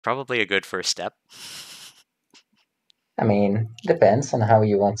Probably a good first step. I mean, depends on how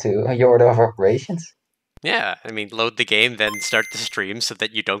you want to your order of operations. Yeah, I mean, load the game, then start the stream so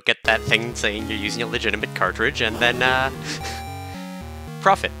that you don't get that thing saying you're using a legitimate cartridge, and then,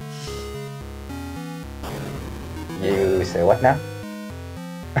 profit. You say what now?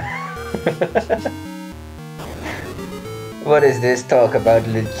 What is this talk about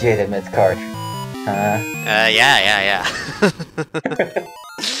legitimate cartridge? Yeah.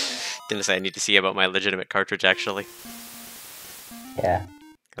 Didn't say I need to see about my legitimate cartridge, actually. Yeah.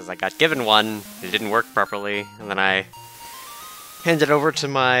 Because I got given one, it didn't work properly, and then I handed it over to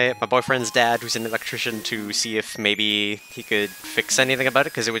my boyfriend's dad, who's an electrician, to see if maybe he could fix anything about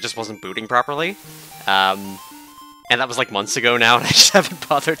it, because it just wasn't booting properly. And that was like months ago now, and I just haven't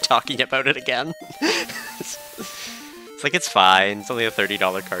bothered talking about it again. It's like, it's fine, it's only a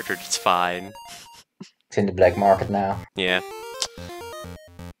 $30 cartridge, it's fine. It's in the black market now. Yeah.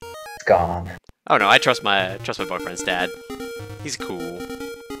 It's gone. Oh no, I trust my boyfriend's dad. He's cool.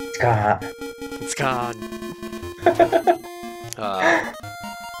 It's gone. It's gone.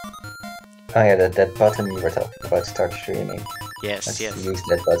 Oh yeah, that button you were talking about, start streaming. Yes. Use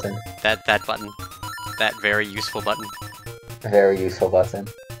that button. That button. That very useful button. A very useful button.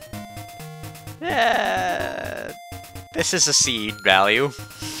 Yeah. This is a seed value.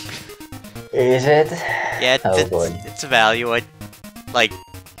 Is it? Yeah, Oh boy. It's a value. Like...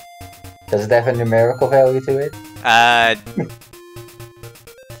 Does it have a numerical value to it?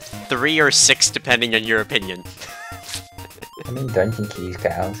 3 or 6, depending on your opinion. I mean, dungeon keys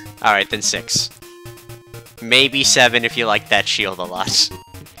count. Alright, then 6. Maybe 7 if you like that shield a lot.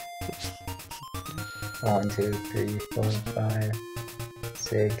 1, 2, 3, 4, 5,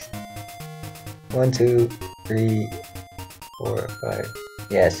 6. 1, 2, 3, 4, 5.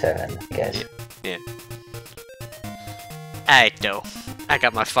 Yeah, 7, I guess. Yeah. Alright, though. I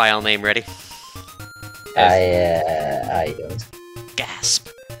got my file name ready. I don't. Gasp.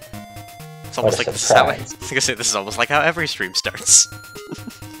 It's almost like this is how I was gonna say, this is almost like how every stream starts.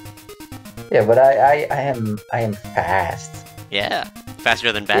 Yeah, but I am fast. Yeah,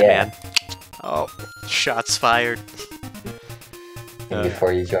 faster than Batman. Yeah. Oh, shots fired. And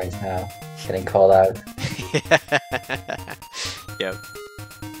before you joined now, getting called out. Yep.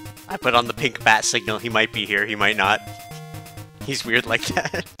 I put on the pink bat signal. He might be here. He might not. He's weird like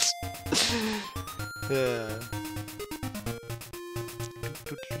that.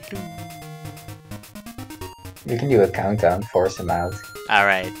 You can do a countdown, force him out.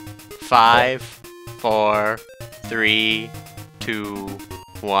 Alright. 5, 4, 3, 2,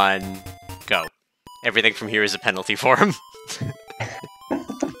 1, go. Everything from here is a penalty for him.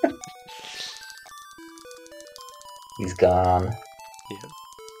 He's gone. Yep.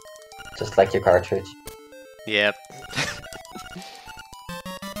 Just like your cartridge. Yep.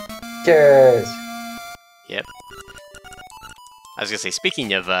 Cheers! Yep. I was gonna say,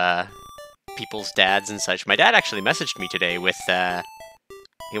 speaking of, people's dads and such, my dad actually messaged me today with,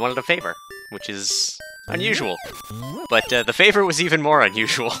 he wanted a favor, which is unusual. But, the favor was even more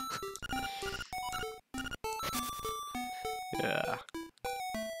unusual. Yeah.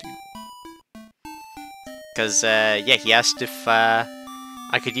 Because, yeah, he asked if,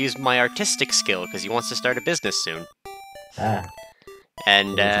 I could use my artistic skill, because he wants to start a business soon. Ah.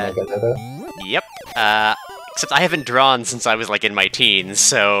 And, yep. Except I haven't drawn since I was, like, in my teens,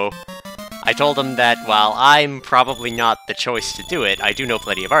 so... I told him that while I'm probably not the choice to do it, I do know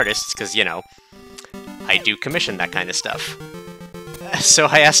plenty of artists, because, you know, I do commission that kind of stuff. So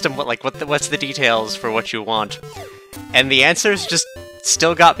I asked him, what's the details for what you want? And the answers just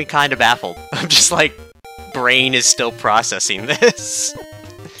still got me kind of baffled. I'm just like, brain is still processing this.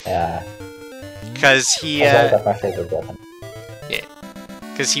 Yeah. Because he, That's my favorite button. Yeah.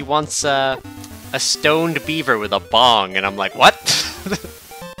 Because he wants, a stoned beaver with a bong, and I'm like, what?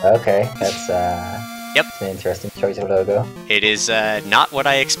 Okay, that's, Yep. an interesting choice of logo. It is, not what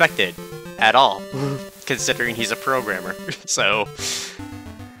I expected. At all. Considering he's a programmer. So...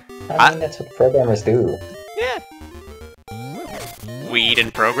 I mean, that's what programmers do. Yeah. Weed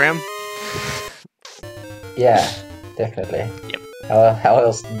and program? Yeah, definitely. Yep. How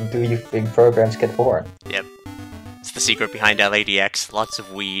else do you think programs get born? Yep. It's the secret behind LADX. Lots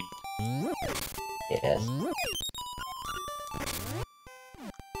of weed. Yes.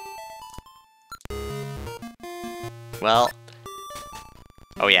 Well...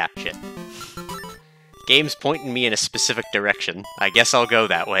 Oh yeah, shit. Game's pointing me in a specific direction. I guess I'll go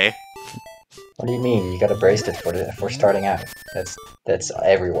that way. What do you mean? You got a bracelet for starting out. That's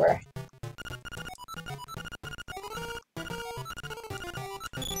everywhere.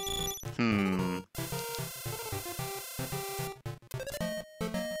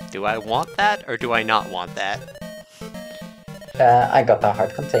 Do I want that, or do I not want that? I got the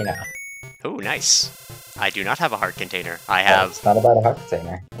heart container. Oh, nice. I do not have a heart container. I Oh, have... it's not about a heart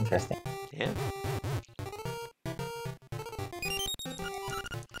container. Interesting. Yeah.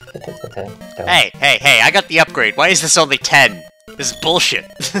 Hey, I got the upgrade. Why is this only 10? This is bullshit.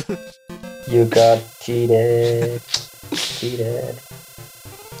 You got cheated. Cheated.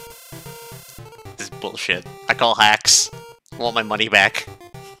 This is bullshit. I call hacks. I want my money back.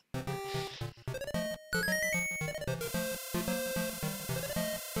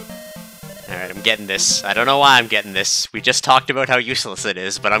 Alright, I'm getting this. I don't know why I'm getting this. We just talked about how useless it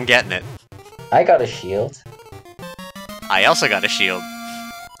is, but I'm getting it. I got a shield. I also got a shield.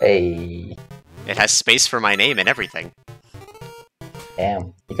 Hey. It has space for my name and everything.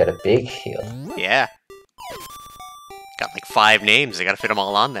 Damn, you got a big shield. Yeah. Got like 5 names. I gotta fit them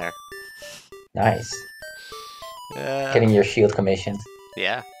all on there. Nice. Getting your shield commissioned.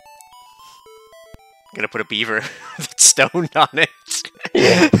 Yeah. I'm gonna put a beaver with stone on it.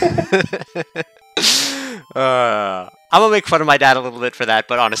 Yeah. I'm gonna make fun of my dad a little bit for that,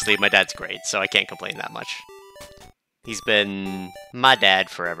 but honestly, my dad's great, so I can't complain that much. He's been my dad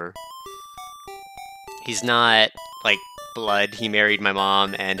forever. He's not, like, blood. He married my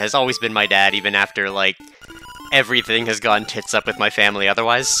mom and has always been my dad, even after, like, everything has gone tits up with my family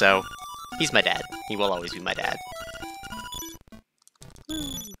otherwise, so he's my dad. He will always be my dad.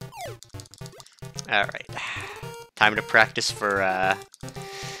 Alright. Time to practice for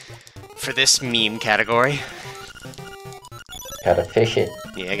this meme category. Gotta fish it.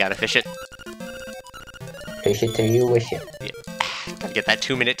 Yeah, gotta fish it. Fish it till you wish it. Yeah. Gotta get that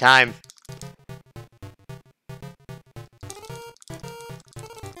 2-minute time.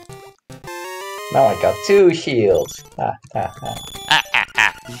 Now I got 2 shields.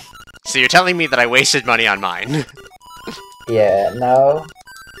 So you're telling me that I wasted money on mine? Yeah, no.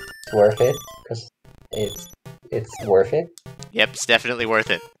 It's worth it, because it's worth it. Yep, it's definitely worth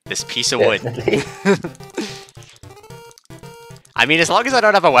it. This piece of Definitely. wood. I mean, as long as I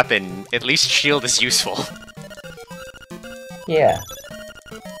don't have a weapon, at least shield is useful. Yeah.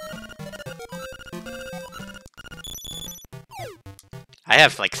 I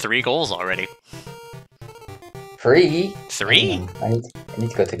have like 3 goals already. 3? 3? I need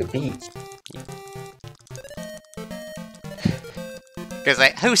to go to the beach. Because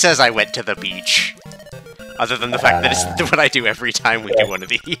who says I went to the beach? Other than the fact that it's what I do every time we do one of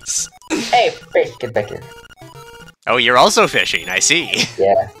these. Hey, fish, get back here. Oh, you're also fishing, I see.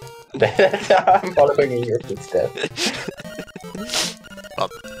 Yeah. I'm following in your footsteps. Well,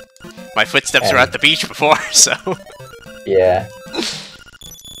 my footsteps were at the beach before, so... Yeah.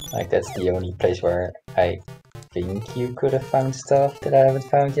 Like, that's the only place where I think you could have found stuff that I haven't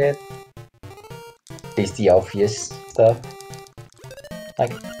found yet. At least the obvious stuff.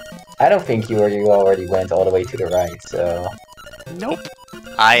 Like, I don't think you already went all the way to the right, so... Nope.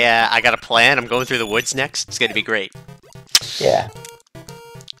 I got a plan. I'm going through the woods next. It's gonna be great. Yeah.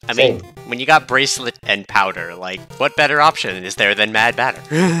 I mean, when you got bracelet and powder, like, what better option is there than Mad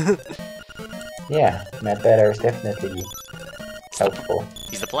Batter? Yeah, Mad Batter is definitely helpful.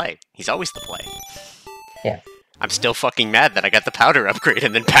 He's the play. He's always the play. Yeah. I'm still fucking mad that I got the powder upgrade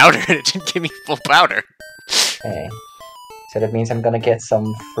and then powder and it didn't give me full powder. Hey. So that means I'm gonna get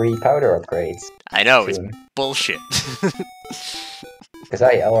some free powder upgrades. I know, soon. It's bullshit. Because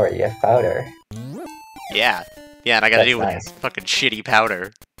I already have powder. Yeah. Yeah, and I gotta That's deal with nice. fucking shitty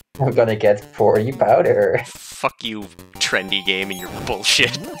powder. I'm gonna get 40 powder. Fuck you, trendy game, and your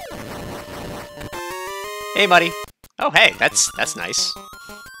bullshit. Hey, Muddy. Oh, hey, that's nice.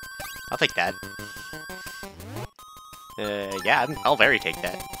 I'll take that. Yeah, I'll very take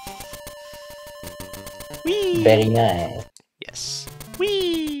that. Whee! Very nice. Yes.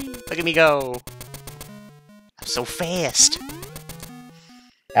 Whee! Look at me go. I'm so fast.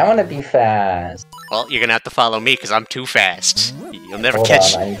 I wanna be fast. Well, you're gonna have to follow me, because I'm too fast. You'll never Hold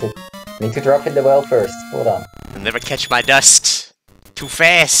catch... on, I need to drop in the well first. Hold on. You'll never catch my dust. Too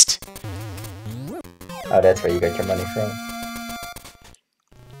fast. Oh, that's where you got your money from.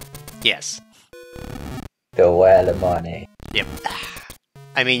 Yes. The well money. Yep.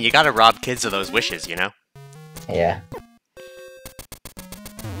 I mean, you gotta rob kids of those wishes, you know? Yeah.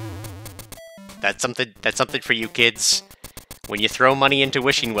 That's something for you kids. When you throw money into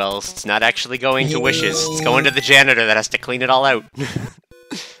wishing wells, it's not actually going to wishes. It's going to the janitor that has to clean it all out.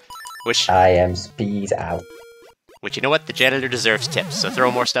 Which... I am speed out. Which, you know what? The janitor deserves tips, so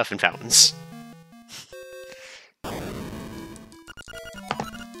throw more stuff in fountains.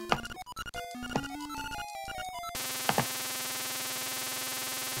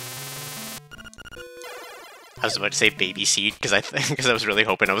 I was about to say baby seed, because I was really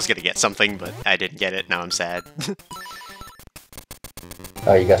hoping I was gonna get something, but I didn't get it, now I'm sad.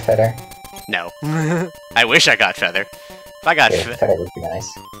 Oh, you got feather? No. I wish I got feather. If I got feather would be nice.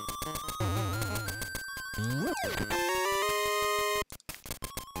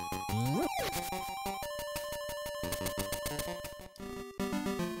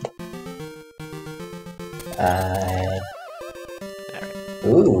 Alright.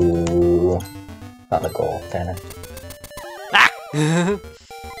 Ooh. Not the goal, kinda. Ah!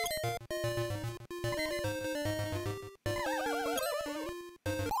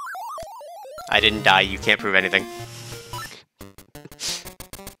 I didn't die, you can't prove anything.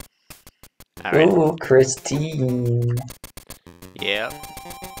 Alright. Ooh, Christine! Yep.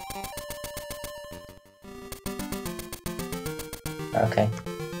 Okay.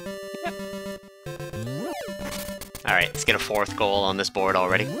 Yep. Alright, let's get a 4th goal on this board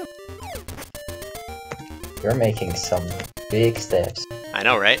already. You're making some big steps. I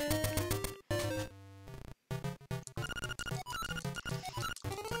know, right?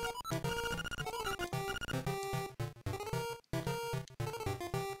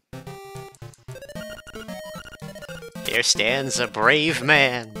 There stands a brave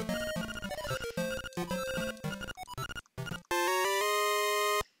man.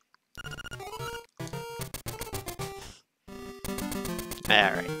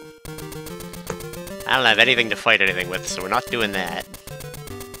 Alright. I don't have anything to fight anything with, so we're not doing that.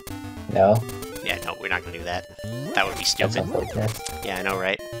 No? Yeah, no, we're not gonna do that. That would be That's stupid. unfortunate. Yeah, I know,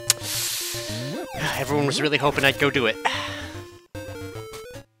 right? Everyone was really hoping I'd go do it.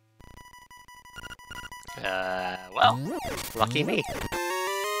 Well, lucky me.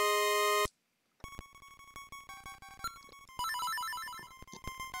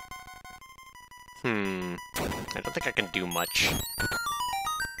 I don't think I can do much.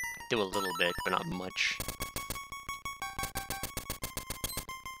 Do a little bit, but not much.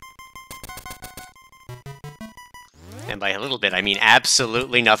 And by a little bit, I mean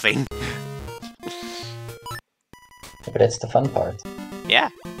absolutely nothing. But that's the fun part. Yeah,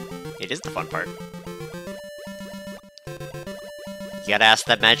 it is the fun part. You gotta ask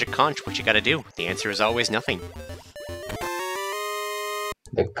that magic conch what you gotta do. The answer is always nothing.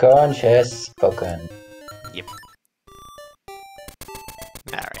 The conch has spoken. Yep.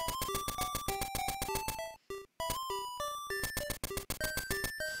 Alright.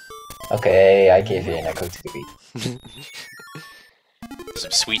 Okay, I give in. I go to the beat.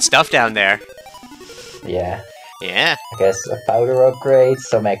 Some sweet stuff down there. Yeah. Yeah. I guess a powder upgrade,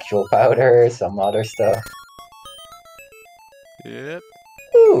 some actual powder, some other stuff. Yep.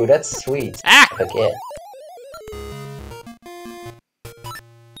 Ooh, that's sweet. Ah! Okay.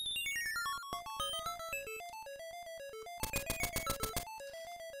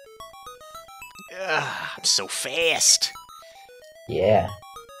 I'm so fast. Yeah.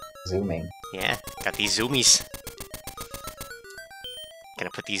 Zooming. Yeah, got these zoomies. Gonna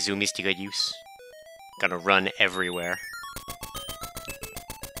put these zoomies to good use. Gonna run everywhere.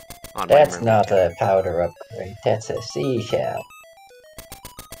 On my That's mermaid not tower. a powder upgrade, that's a seashell.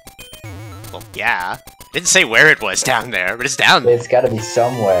 Well, yeah. Didn't say where it was down there, but it's down there. It's gotta be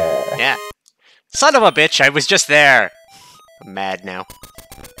somewhere. Yeah. Son of a bitch, I was just there. I'm mad now.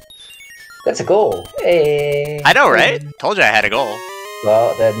 That's a goal. Hey. I know, right? Told you I had a goal.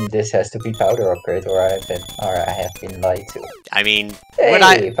 Well, then this has to be powder upgrade, or I have been lied to. I mean, Hey, would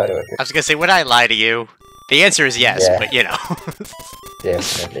I powder upgrade. was gonna say, would I lie to you? The answer is yes, Yeah. but you know.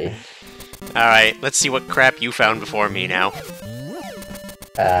 Definitely. Alright, let's see what crap you found before me now.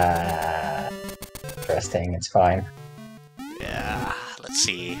 Interesting, it's fine. Yeah, let's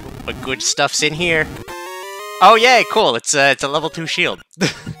see what good stuff's in here. Oh yay, cool! It's a level 2 shield.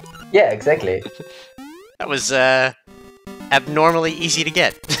 Yeah, exactly. That was abnormally easy to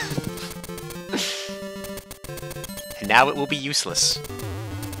get. And now it will be useless.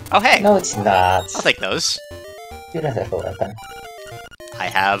 Oh hey, No, it's not. I'll take those. You don't have a weapon. I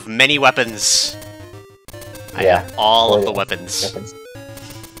have many weapons. I Yeah, have all of the 40 weapons. weapons.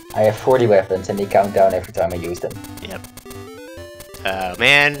 I have 40 weapons, and they count down every time I use them. Yep.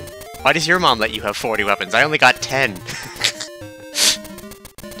 Man, why does your mom let you have 40 weapons? I only got 10.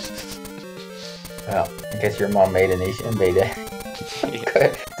 Well, I guess your mom made an issue and made it.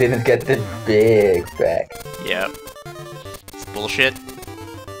 Didn't get the big back. Yep. It's bullshit.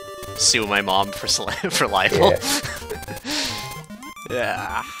 Sue my mom for for libel.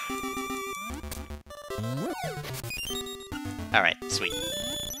 Yeah. Alright, sweet.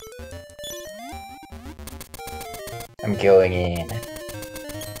 I'm going in.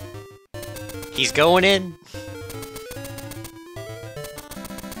 He's going in.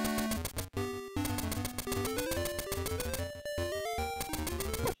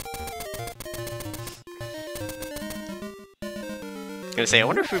 gonna say, I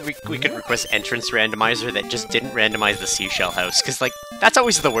wonder if we could request entrance randomizer that just didn't randomize the seashell house, because, like, that's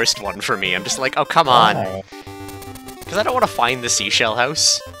always the worst one for me. I'm just like, oh, come on. Because I don't want to find the seashell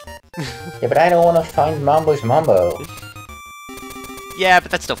house. Yeah, but I don't want to find Mambo's Mambo. Yeah, but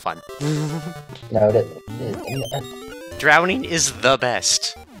that's still fun. No, Drowning is the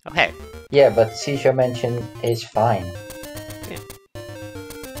best. Oh, hey. Yeah, but Seashell Mansion is fine. Yeah.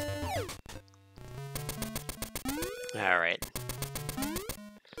 Alright.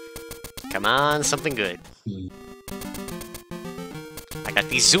 Come on, something good. I got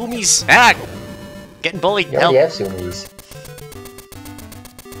these zoomies! Ah! Getting bullied, you already have zoomies.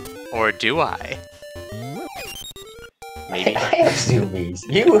 Or do I? Maybe. I have zoomies.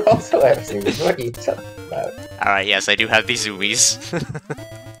 You also have zoomies. What are you talking about? Alright, yes, I do have these zoomies.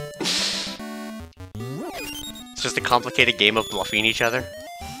 It's just a complicated game of bluffing each other.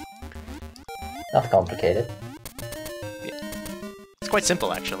 Not complicated. Yeah. It's quite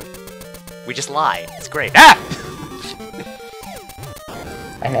simple, actually. We just lie. It's great. Ah!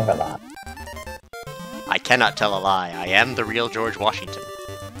 I never lie. I cannot tell a lie. I am the real George Washington.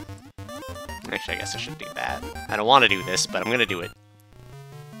 Actually, I guess I should do that. I don't want to do this, but I'm gonna do it.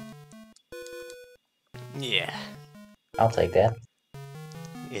 Yeah. I'll take that.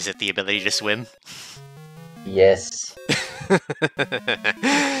 Is it the ability to swim? Yes.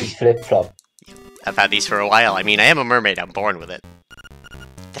 These flip-flop. I've had these for a while. I mean, I am a mermaid. I'm born with it.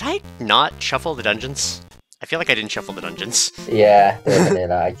 Did I not shuffle the dungeons? I feel like I didn't shuffle the dungeons. Yeah, definitely.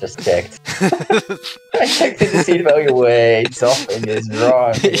 I just checked. I checked it to see the value. Wait, something is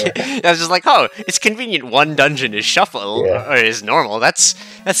wrong here. I was just like, oh, it's convenient. One dungeon is shuffle, or is normal. That's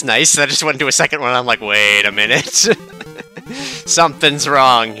nice. I just went into a second one. I'm like, wait a minute. Something's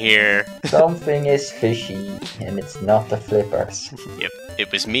wrong here. Something is fishy, and it's not the flippers. Yep,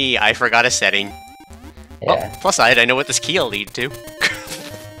 it was me. I forgot a setting. Yeah. Well, plus side, I know what this key'll lead to.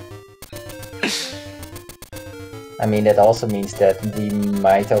 I mean, that also means that we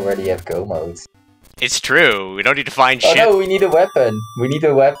might already have go modes. It's true. We don't need to find shit. Oh no, we need a weapon. We need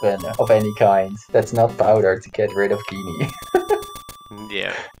a weapon of any kind. That's not powder to get rid of Kini.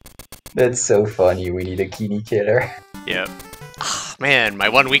 Yeah. That's so funny. We need a Kini killer. Yep. Oh, man, my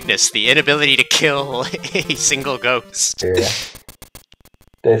one weakness, the inability to kill a single ghost. Yeah.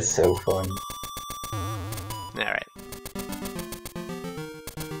 That's so funny. Alright.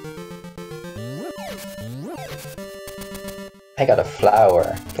 I got a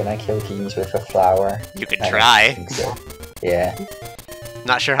flower. Can I kill Kinis with a flower? You can try. I think so. Yeah.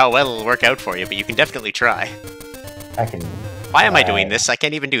 Not sure how well it'll work out for you, but you can definitely try. I can... Why am I doing this? I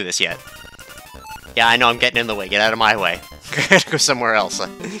can't even do this yet. Yeah, I know, I'm getting in the way. Get out of my way. Gotta go somewhere else. I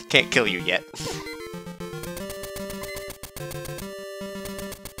can't kill you yet.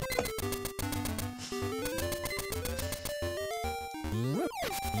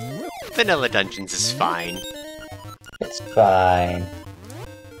 Vanilla Dungeons is fine. It's fine.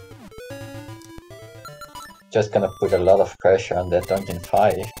 Just gonna put a lot of pressure on that Dungeon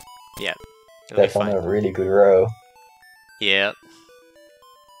 5. Yeah. That's on a really good row. Yep.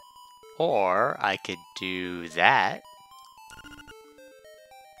 Or I could do that.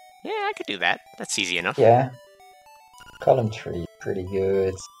 Yeah, I could do that. That's easy enough. Yeah. Column 3, pretty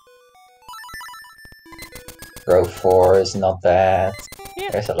good. Row 4 is not bad.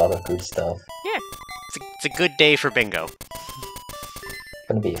 Yeah. There's a lot of good stuff. Yeah. It's a good day for bingo.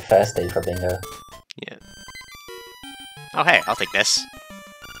 Gonna be a fast day for bingo. Yeah. Oh hey, I'll take this.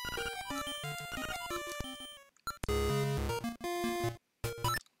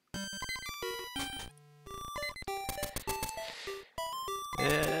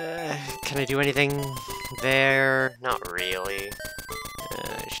 Can I do anything there? Not really.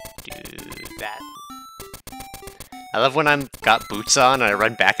 I should do that. I love when I'm got boots on and I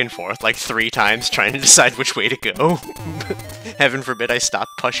run back and forth like 3 times trying to decide which way to go. Heaven forbid I stop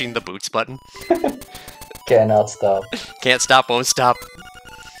pushing the boots button. Cannot stop. Can't stop, won't stop.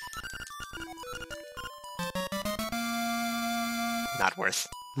 Not worth.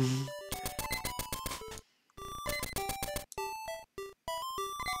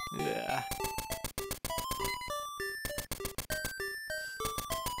 Yeah.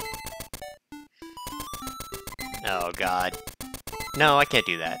 Oh god. No, I can't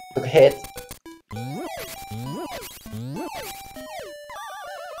do that. Hit.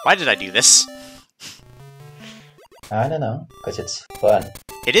 Why did I do this? I don't know, because it's fun.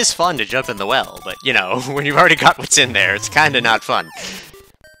 It is fun to jump in the well, but, you know, when you've already got what's in there, it's kinda not fun.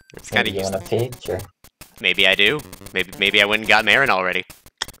 It's kinda Maybe you want a picture. Maybe I do. Maybe I went and got Marin already.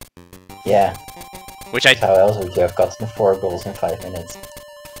 Yeah. Which I... How else would you have gotten 4 goals in 5 minutes?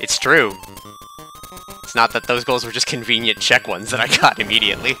 It's true. It's not that those goals were just convenient check ones that I got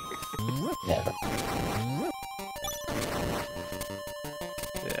immediately. Never.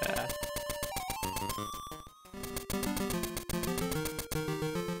 Yeah.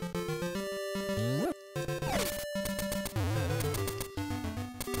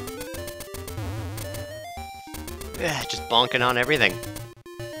 Yeah, just bonking on everything.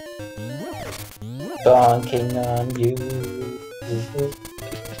 Bonking on you.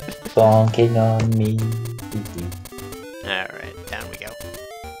 Bonking on me. Alright, down we go.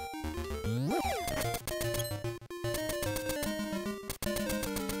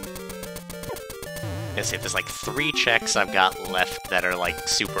 I say there's like 3 checks I've got left that are like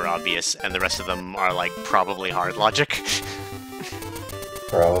super obvious, and the rest of them are like probably hard logic.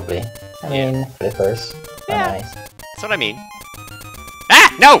 Probably. I mean, flippers. Yeah. Are nice. That's what I mean.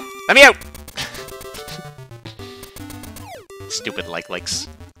 Ah! No! Let me out! Stupid like-likes.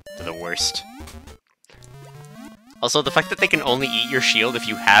 They're the worst. Also, the fact that they can only eat your shield if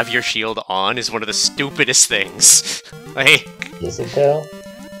you have your shield on is one of the stupidest things. Like... Is it though?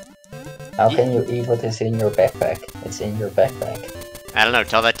 How can you eat what is in your backpack? It's in your backpack. I don't know,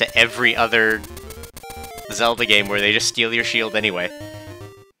 tell that to every other Zelda game where they just steal your shield anyway.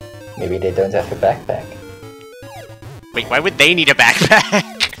 Maybe they don't have a backpack. Wait, why would they need a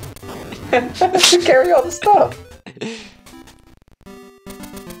backpack? To carry all the stuff!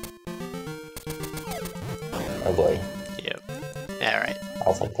 Oh boy. Yep. Alright.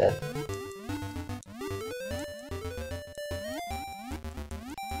 I'll take that.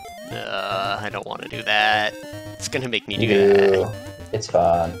 I don't want to do that. It's gonna make me do that. It's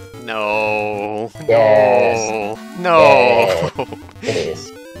fun. No. Yes. No. Yes. It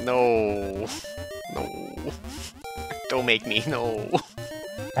is. No. No. Don't make me. No.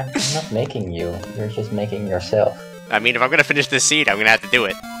 I'm not making you. You're just making yourself. I mean, if I'm gonna finish this seed, I'm gonna have to do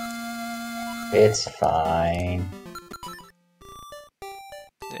it. It's fine.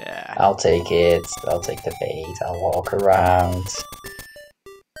 Yeah. I'll take it. I'll take the bait. I'll walk around.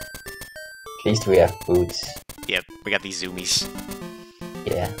 At least we have boots. Yep, we got these zoomies.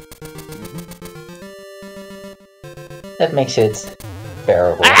 Yeah. That makes it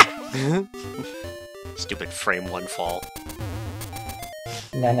bearable. Ah! Stupid frame 1 fall.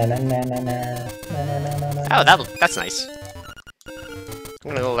 Na na na na na na na na na na. Oh, that's nice.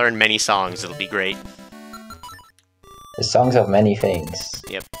 I'm gonna go learn many songs, it'll be great. The songs of many things.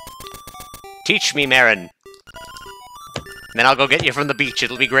 Yep. Teach me, Marin! Then I'll go get you from the beach,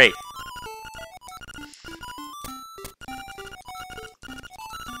 it'll be great.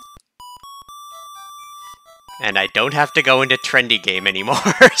 And I don't have to go into trendy game anymore,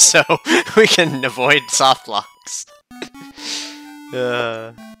 so we can avoid soft locks.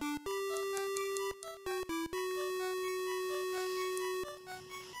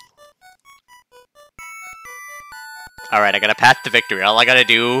 Alright, I got a path to victory. All I gotta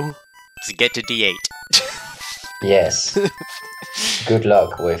do is get to D8. Yes. Good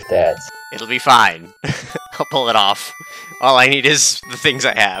luck with that. It'll be fine. I'll pull it off. All I need is the things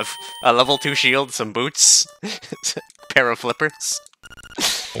I have. A level 2 shield, some boots, a pair of flippers.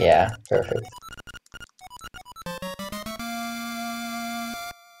 Yeah, perfect.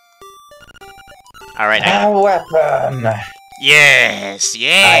 Alright, A weapon! Yes! I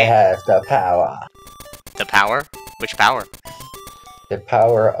Yeah! have the power. The power? Which power? The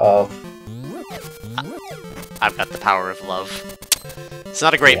power of... I've got the power of love. It's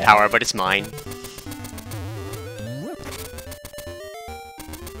not a great power, but it's mine.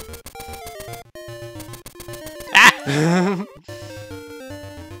 Ah!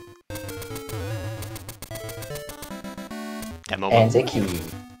 Demo And mode. the key.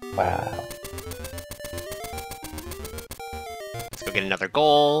 Wow. Let's go get another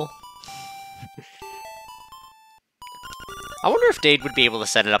goal. I wonder if Dade would be able to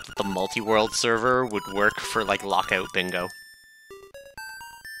set it up that the multi-world server would work for, like, lockout bingo.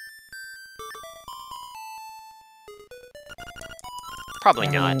 Probably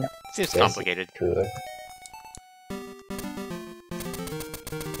not. Seems complicated. Good.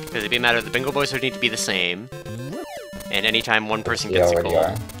 Because it'd be a matter of the bingo boys would need to be the same. And anytime one person They gets a already goal...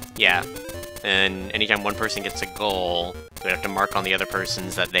 are. Yeah. And anytime one person gets a goal, they have to mark on the other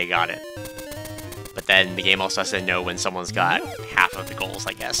persons that they got it. But then the game also has to know when someone's got half of the goals,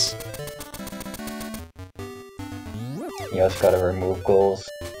 I guess. You also gotta remove goals.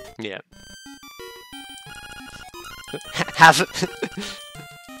 Yeah. Have...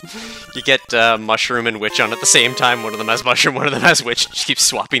 You get Mushroom and Witch on at the same time. One of them has Mushroom, one of them has Witch. Just keep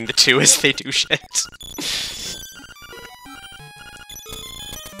swapping the two as they do shit.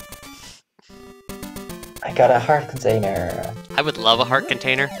 I I got a heart container. I would love a heart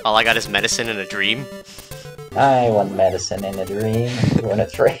container. All I got is medicine and a dream. I want medicine in a dream. You want a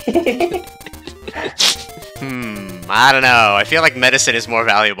trade? I don't know. I feel like medicine is more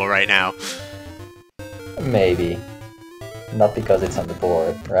valuable right now. Maybe. Not because it's on the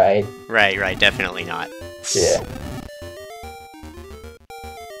board, right? Right, definitely not. Yeah.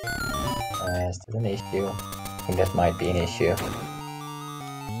 Is that an issue? I think that might be an issue.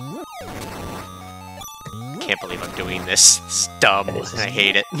 Can't believe I'm doing this. It's dumb. I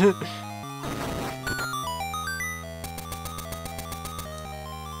hate it.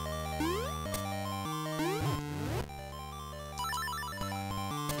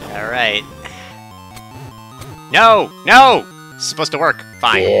 Alright. No! No! It's supposed to work.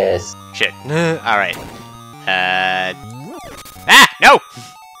 Fine. Yes. Shit. Alright. Ah! No!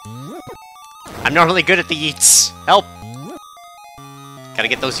 I'm normally good at the yeets. Help! Gotta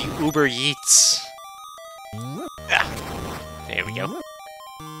get those uber yeets. Ah. There we go.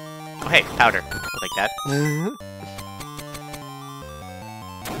 Oh hey, powder. I'll take that.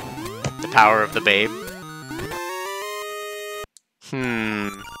 The power of the babe.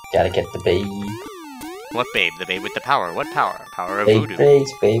 Gotta get the babe. What babe? The babe with the power. What power? Power of Babe voodoo.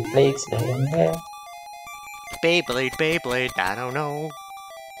 blades, babe blades, yeah. Beyblade, Beyblade, I don't know.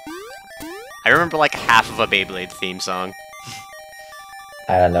 I remember like half of a Beyblade theme song.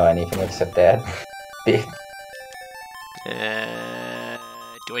 I don't know anything except that.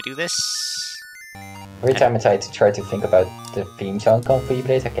 Do I do this? Every time I try to think about the theme song of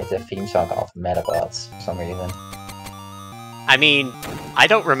Beyblade, I get the theme song of Metabots for some reason. I mean, I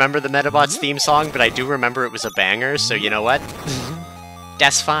don't remember the Metabots theme song, but I do remember it was a banger, so you know what?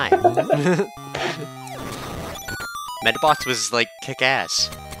 That's fine. Metabots was, like, kick-ass.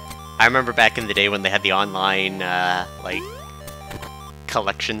 I remember back in the day when they had the online, like,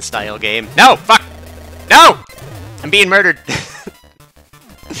 collection-style game. No! Fuck! No! I'm being murdered!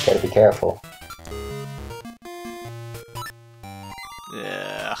 Gotta be careful.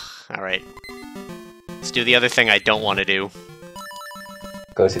 Alright. Let's do the other thing I don't want to do.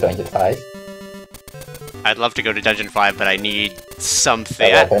 Go to Dungeon 5. I'd love to go to Dungeon 5, but I need something.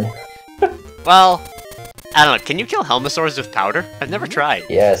 A weapon. Well, I don't know. Can you kill Helmosaurs with powder? I've never tried.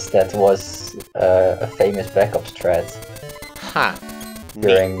 Yes, that was a famous backup strat. Huh.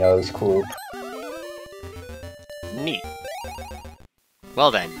 During Nose Group. Neat.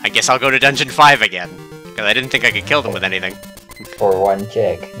 Well then, I guess I'll go to Dungeon 5 again. Because I didn't think I could kill them with anything. For one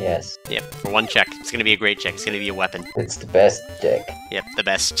check, yes. Yep, for one check. It's gonna be a great check. It's gonna be a weapon. It's the best check. Yep, the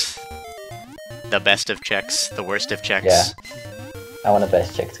best. The best of checks. The worst of checks. Yeah. I want a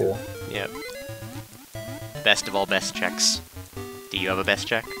best check too. Yep. Best of all best checks. Do you have a best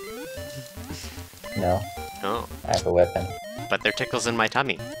check? No. Oh. I have a weapon. But there tickles in my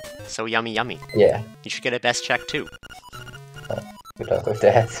tummy. So yummy yummy. Yeah. You should get a best check too. Good luck with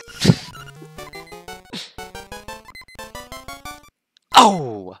that.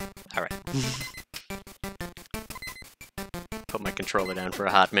 Oh! Alright. Put my controller down for a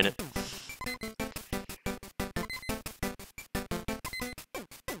hot minute.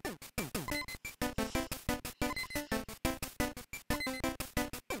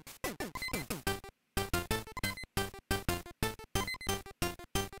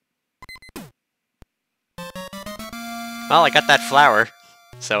 Well, I got that flower,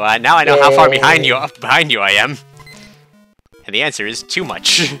 so now I know how far behind you I am. And the answer is too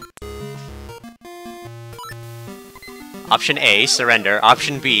much. Option A, surrender.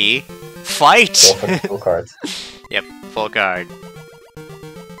 Option B, fight! Full cards. Yep, full card.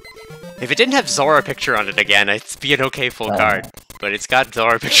 If it didn't have Zora picture on it again, it'd be an okay full card. But it's got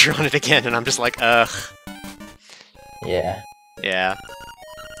Zora picture on it again, and I'm just like, ugh. Yeah. Yeah.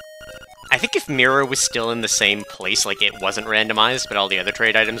 I think if Mirror was still in the same place, like it wasn't randomized, but all the other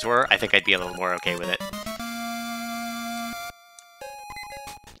trade items were, I think I'd be a little more okay with it.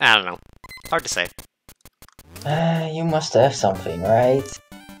 I don't know. Hard to say. You must have something, right?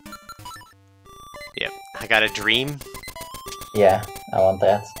 Yep. I got a dream. Yeah, I want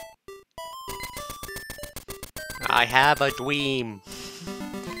that. I have a dream.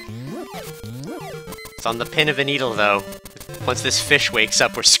 It's on the pin of a needle, though. Once this fish wakes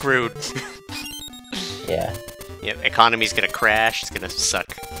up, we're screwed. Yeah. Yep, economy's gonna crash, it's gonna suck.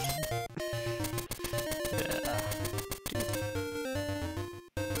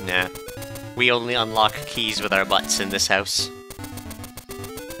 Nah. We only unlock keys with our butts in this house.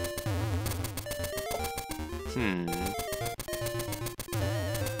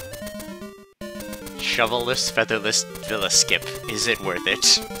 Shovel-less, featherless villa skip. Is it worth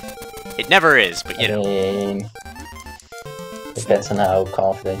it? It never is, but you know. I mean, depends on how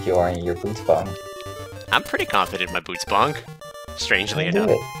confident you are in your boot spawn. I'm pretty confident in my boots, Bonk. Strangely Do enough.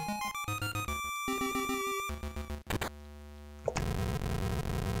 it.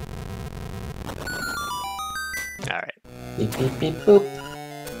 Alright. Beep beep beep boop.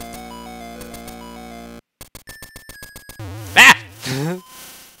 Ah!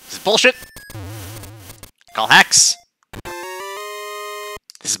 This is bullshit! Call hacks!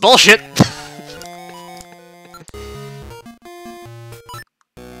 This is bullshit!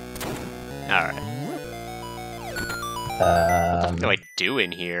 Alright. What do I do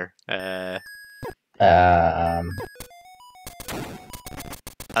in here?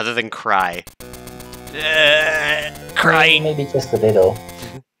 Other than cry. Crying! Maybe just a little.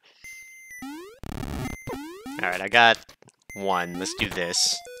 Alright, I got one. Let's do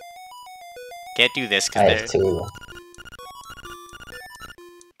this. Can't do this, I because have two.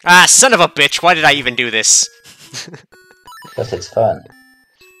 Ah, son of a bitch! Why did I even do this? Because it's fun.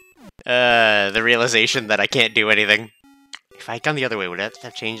 The realization that I can't do anything. If I had gone the other way, would that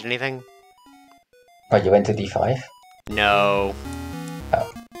have changed anything? But you went to D5? No.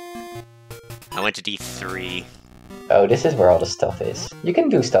 Oh. I went to D3. Oh, this is where all the stuff is. You can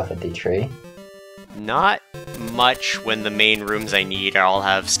do stuff at D3. Not much when the main rooms I need all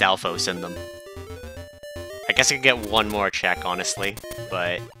have Stalfos in them. I guess I could get one more check, honestly,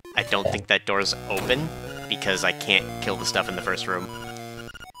 but I don't think that door's open, because I can't kill the stuff in the first room.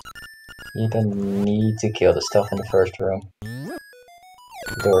 You don't need to kill the stuff in the first room.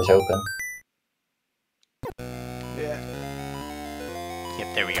 The door's open.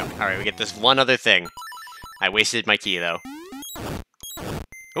 Yep, there we go. Alright, we get this one other thing. I wasted my key, though.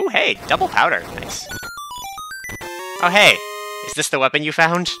 Ooh, hey! Double powder! Nice. Oh, hey! Is this the weapon you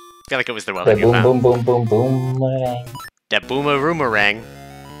found? I feel like it was the weapon The you boom found. boom boom boom boom. Da boomeroomerang.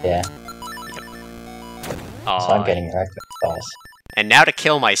 Yeah. Aw, So I'm getting wrecked with balls. and now to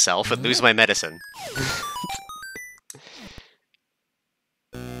kill myself and lose my medicine.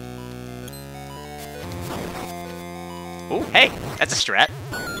 Ooh, hey! That's a strat.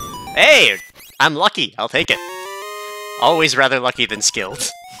 Hey! I'm lucky. I'll take it. Always rather lucky than skilled.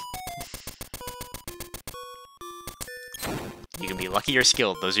 You can be lucky or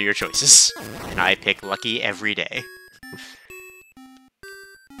skilled. Those are your choices. And I pick lucky every day.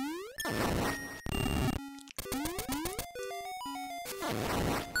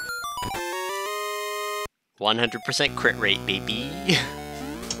 %100% crit rate, baby.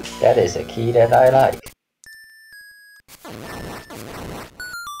 That is a key that I like.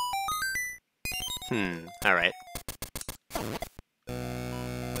 Alright.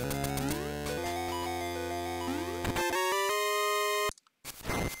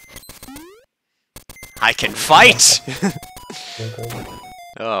 I can fight!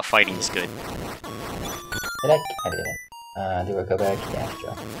 Oh, fighting's good. Did I didn't. Do I go back? Yeah,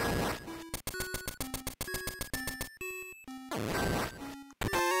 sure.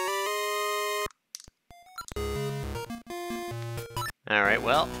 Alright,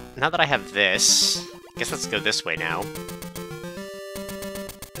 well, now that I have this, I guess let's go this way now.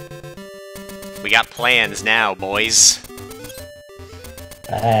 We got plans now, boys.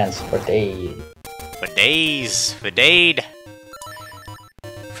 Plans for days. For days! For Dade!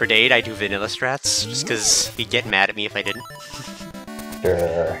 For Dade, I do vanilla strats, just because he'd get mad at me if I didn't.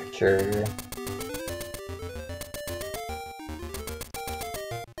 Sure, sure.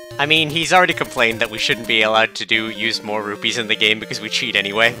 I mean, he's already complained that we shouldn't be allowed to use more rupees in the game because we cheat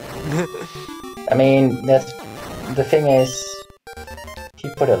anyway. I mean, that's the thing is, he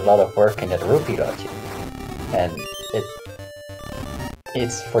put a lot of work in that rupee logic, and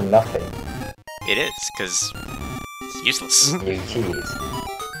it's for nothing. It is, because it's useless. You cheat.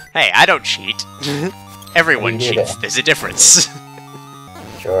 Hey, I don't cheat. Everyone You do cheats. that. There's a difference.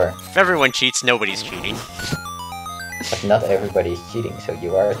 Sure, If everyone cheats, nobody's cheating. but not everybody is cheating, so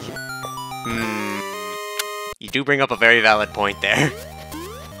you are cheating. You do bring up a very valid point there.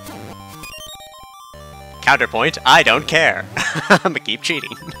 Counterpoint, I don't care. I'ma keep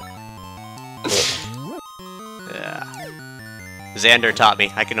cheating. Xander taught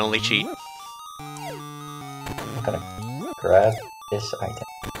me, I can only cheat. I'm gonna grab this item.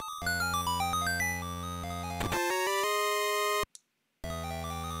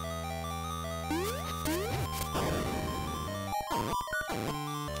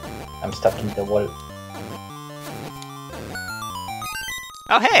 I'm stuck in the wall.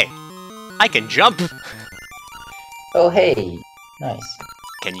 Oh hey! I can jump! Oh hey! Nice.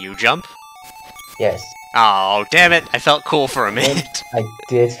 Can you jump? Yes. Oh, damn it! I felt cool for a minute. I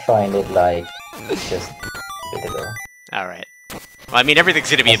did find it like just a bit ago. Alright. Well, I mean, everything's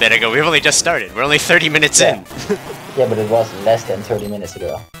gonna be a bit ago. We've only just started. We're only 30 minutes in. Yeah, but it was less than 30 minutes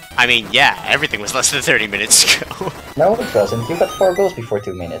ago. I mean, yeah, everything was less than 30 minutes ago. No, it wasn't. You got 4 goals before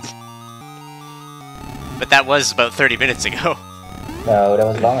 2 minutes. But that was about 30 minutes ago. No, that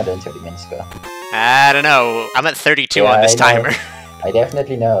was longer than 30 minutes ago. I don't know. I'm at 32 on this timer. I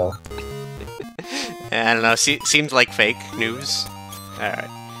definitely know. I don't know. Seems like fake news. Alright.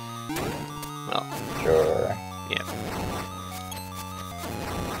 Well. Sure. Yeah.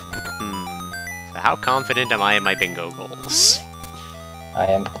 So how confident am I in my bingo goals? I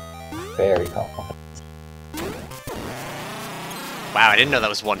am very confident. Wow, I didn't know that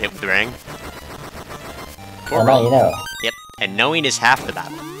was one hit with the ring. Well, now you know. Yep, and knowing is half the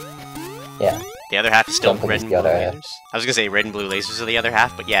battle. Yeah. The other half is still Jumping red and is the blue other half. lasers. I was gonna say red and blue lasers are the other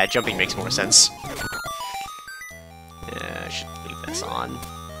half, but yeah, jumping makes more sense. I should leave this on.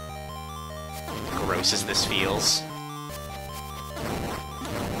 Gross as this feels.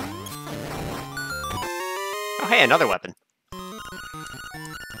 Oh hey, another weapon.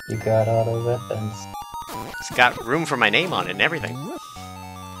 You got all the weapons. It's got room for my name on it and everything.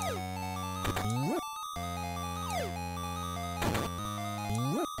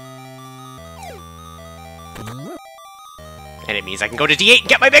 And it means I can go to D8 and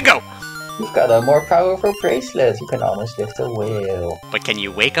get my bingo! You've got a more powerful bracelet. You can almost lift a whale. But can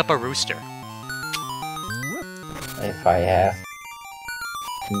you wake up a rooster? If I have...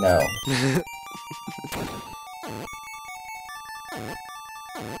 No.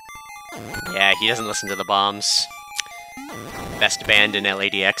 Yeah, he doesn't listen to the bombs. Best band in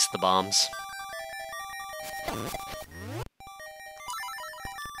LADX, the bombs.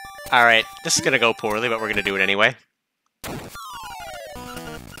 Alright, this is gonna go poorly, but we're gonna do it anyway.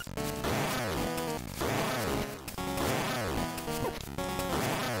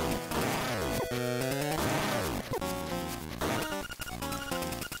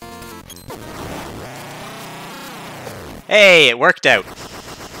 Hey, it worked out.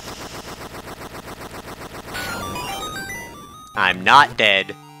 I'm not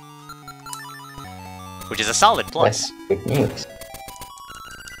dead. Which is a solid plus. That's good news.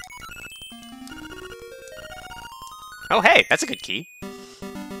 Oh hey, that's a good key.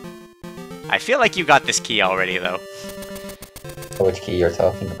 I feel like you got this key already, though. Which key you're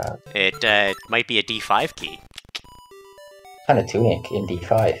talking about? It might be a D5 key. And a tunic in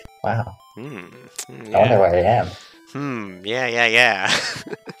D5. Wow. Yeah. I wonder where I am. Yeah.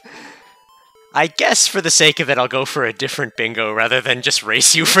 I guess for the sake of it, I'll go for a different bingo rather than just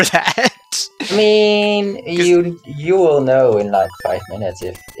race you for that. I mean, you will know in like 5 minutes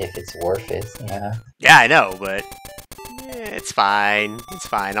if it's worth it, yeah. Yeah, I know, but it's fine. It's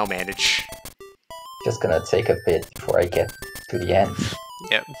fine. I'll manage. Just gonna take a bit before I get to the end.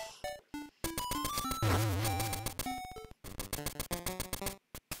 Yep.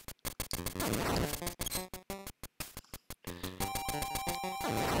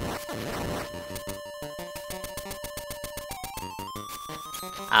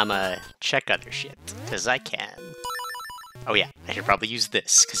 I'ma check other shit, because I can. Oh yeah, I should probably use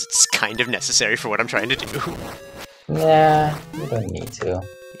this, because it's kind of necessary for what I'm trying to do. Nah, you don't need to.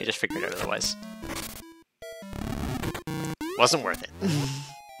 You just figured it out otherwise. Wasn't worth it.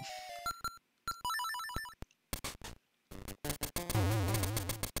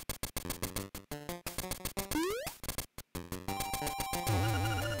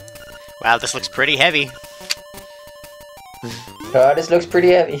 Wow, this looks pretty heavy. Oh, this looks pretty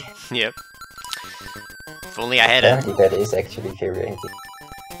heavy. Yep. If only I had a... Apparently that is actually very heavy.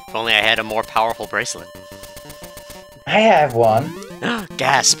 If only I had a more powerful bracelet. I have one.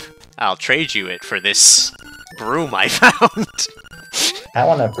 Gasp! I'll trade you it for this broom I found. I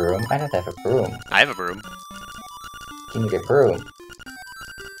want a broom. I don't have a broom. I have a broom. Give me the broom.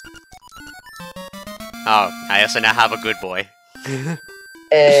 Oh, I also now have a good boy.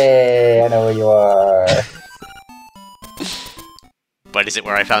 Hey, I know where you are. But is it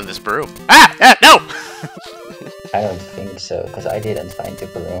where I found this broom? Ah! No! I don't think so, because I didn't find the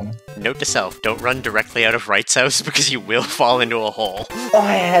broom. Note to self, don't run directly out of Wright's house because you will fall into a hole. Oh,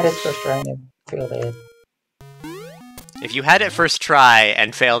 I had it first try and I failed it. If you had it first try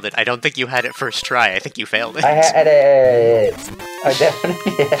and failed it, I don't think you had it first try, I think you failed it. I had it! I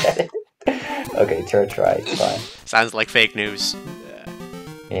definitely had it. Okay, third try, it's fine. Sounds like fake news.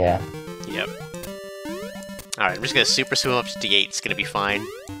 Yeah. Yep. Alright, I'm just gonna super swim up to D8, it's gonna be fine.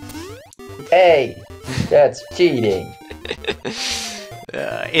 Hey! That's cheating!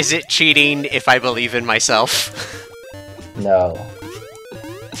 Is it cheating if I believe in myself? No.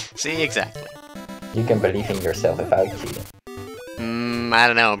 See, exactly. You can believe in yourself without cheating. I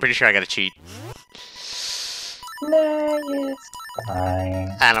don't know, I'm pretty sure I gotta cheat. Nah, yes. Fine.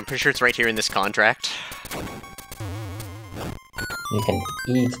 And I'm pretty sure it's right here in this contract. You can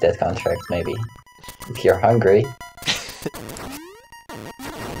eat that contract, maybe. If you're hungry.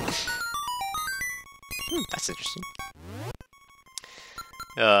 That's interesting.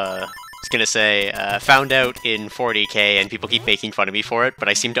 I was gonna say, found out in 40k, and people keep making fun of me for it, but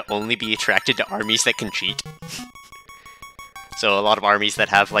I seem to only be attracted to armies that can cheat. So a lot of armies that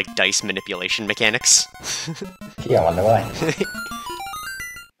have, like, dice manipulation mechanics. Yeah, I wonder why.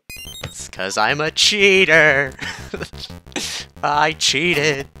 It's 'cause I'm a cheater! I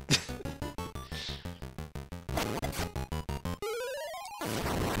cheated!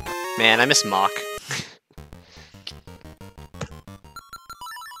 Man, I miss Mach.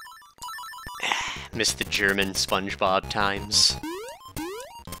 Miss the German SpongeBob times.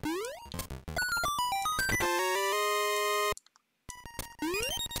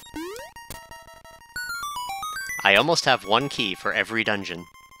 I almost have one key for every dungeon.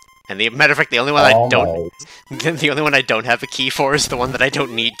 And the matter of fact, the only one I don't have a key for is the one that I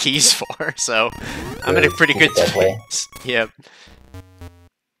don't need keys for, so I'm in a pretty good place. Yep.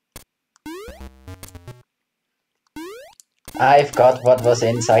 I've got what was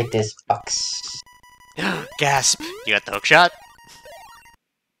inside this box. Gasp! You got the hookshot?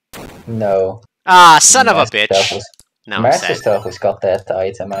 No. Ah, son of a bitch! No, Master Stalker's got that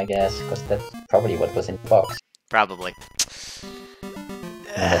item, I guess, because that's probably what was in the box. Probably.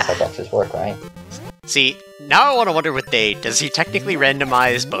 And that's how boxes work, right? See, now I want to wonder with Dade, does he technically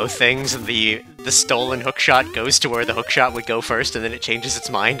randomize both things, and the stolen hookshot goes to where the hookshot would go first, and then it changes its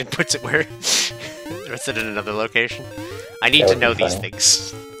mind and puts it where... puts it in another location? I need to know these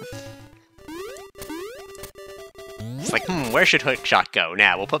things. It's like, where should hookshot go?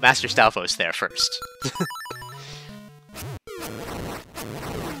 Now, we'll put Master Stalfos there first.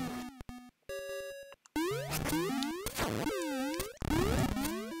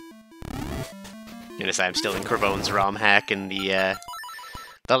 Notice I'm still in Corvone's ROM hack in the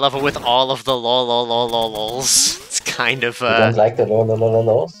level with all of the lols. It's kind of, You don't like the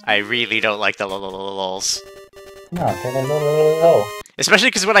lols? I really don't like the lols. No, they're lol. Especially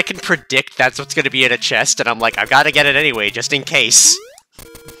because when I can predict that's what's going to be in a chest, and I'm like, I've got to get it anyway, just in case.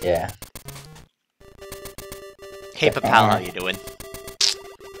 Yeah. Hey, Papal, how you doing?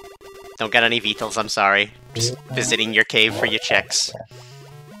 Don't get any Vitals, I'm sorry. Just visiting your cave for your checks.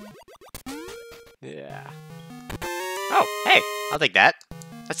 Yeah. Oh, hey, I'll take that.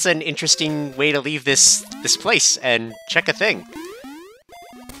 That's an interesting way to leave this place and check a thing.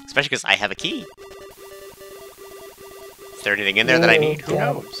 Especially because I have a key. Is there anything in there that I need? Who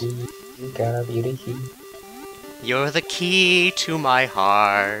knows? You got a beauty key. You're the key to my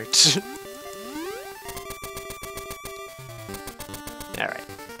heart. Alright.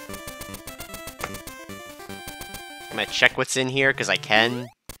 I'm gonna check what's in here, because I can.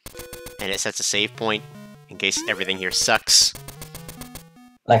 And it sets a save point, in case everything here sucks.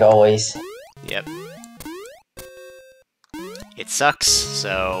 Like always. Yep. It sucks,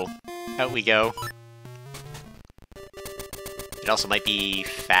 so out we go. It also might be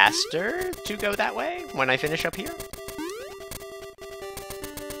faster to go that way when I finish up here.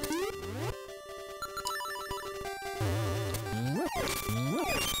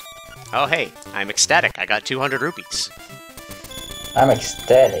 Oh hey, I'm ecstatic. I got 200 rupees. I'm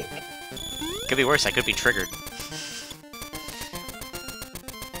ecstatic. Could be worse, I could be triggered.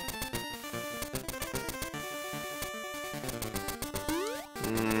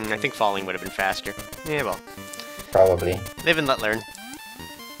 I think falling would have been faster. Yeah, well. Probably. Live and let learn.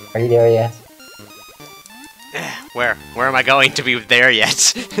 Are you there yet? Where? Where am I going to be there yet?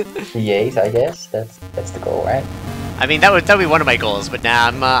 D8, I guess. That's the goal, right? I mean, that would be one of my goals, but now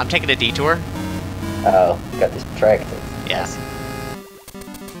I'm taking a detour. Oh, got distracted. Yeah.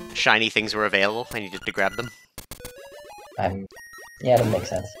 Shiny things were available. I needed to grab them. Yeah, that makes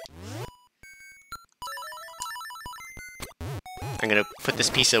sense. I'm gonna put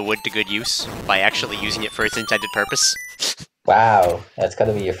this piece of wood to good use by actually using it for its intended purpose. Wow, that's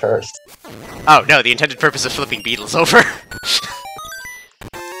gotta be your first. Oh, no, the intended purpose of flipping beetles over.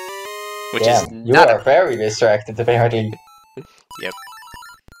 Which is you are very distracted, apparently. Yep.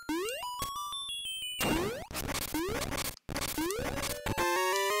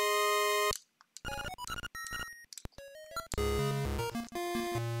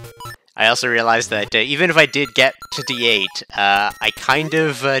 I also realized that even if I did get to D8, I kind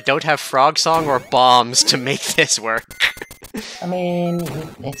of don't have Frog Song or bombs to make this work. I mean,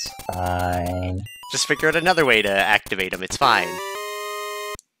 it's fine. Just figure out another way to activate them, it's fine.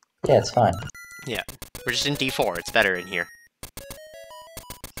 Yeah, it's fine. Yeah, we're just in D4, it's better in here.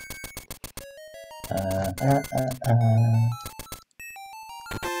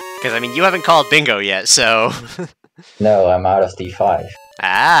 Because, I mean, you haven't called bingo yet, so... No, I'm out of D5.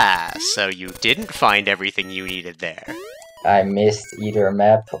 Ah, so you didn't find everything you needed there. I missed either a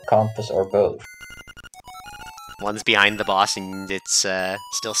map, compass, or both. One's behind the boss and it's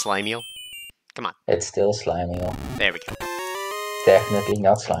still Slimiel. Come on. It's still Slimiel. There we go. Definitely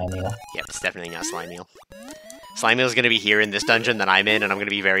not Slimiel. Yep, it's definitely not Slimiel. Slimiel's gonna be here in this dungeon that I'm in, and I'm gonna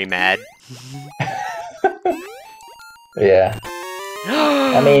be very mad. Yeah.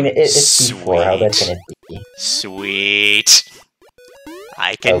 I mean, it's D4, how bad can it be? Sweet.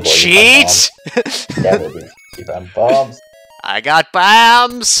 I can boy, cheat! That would be you found bombs. I got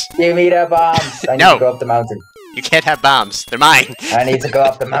bombs! Give me the bombs! I need to go up the mountain. You can't have bombs. They're mine. I need to go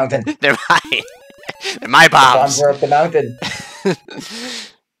up the mountain. They're mine. They're my bombs. The bombs are up the mountain.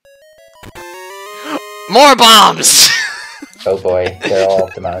 More bombs! Oh boy, they're all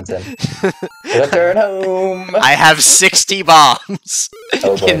up the mountain. Return home! I have 60 bombs!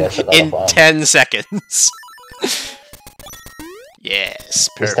 Oh boy, that's a lot in of bombs. 10 seconds. Yes,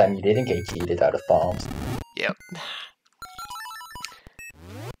 perfect. This time you didn't get cheated out of bombs. Yep.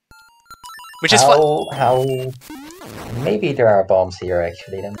 Which is fun. How... Maybe there are bombs here,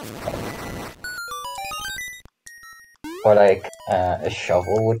 actually, then. Or like, a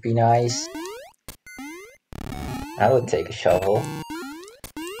shovel would be nice. I would take a shovel.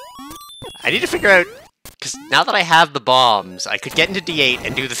 I need to figure out... Because now that I have the bombs, I could get into D8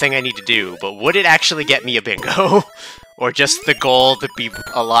 and do the thing I need to do, but would it actually get me a bingo? Or just the goal to be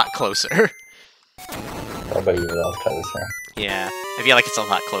a lot closer? Probably a lot closer. Yeah, I feel like it's a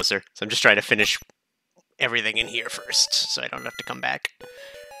lot closer. So I'm just trying to finish everything in here first, so I don't have to come back.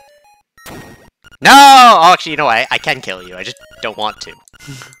 No! Oh, actually, you know, I can kill you. I just don't want to.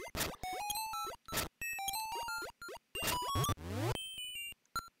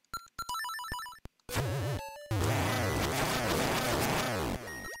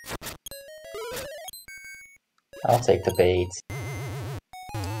 I'll take the bait.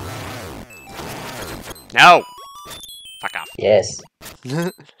 No! Fuck off. Yes.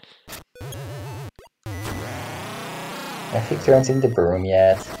 Have you turned in the broom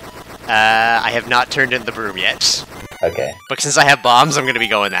yet? I have not turned in the broom yet. Okay. But since I have bombs, I'm gonna be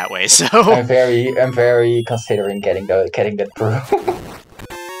going that way, so... I'm very considering getting that broom.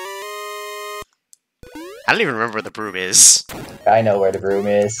 I don't even remember where the broom is. I know where the broom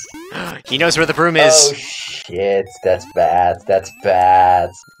is. He knows where the broom is. Oh shit, that's bad. That's bad.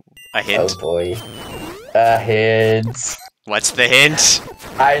 A hint? Oh boy. A hint. What's the hint?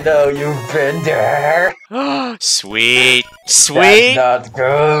 I know you've been there. Sweet. Sweet! That's not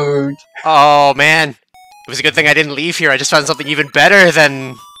good. Oh, man. It was a good thing I didn't leave here. I just found something even better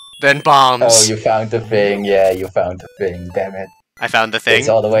than bombs. Oh, you found the thing. Yeah, you found the thing. Damn it. I found the thing. It's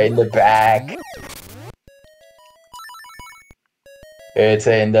all the way in the back. It's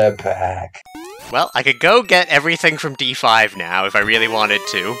in the back. Well, I could go get everything from D5 now if I really wanted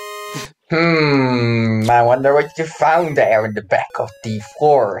to. I wonder what you found there in the back of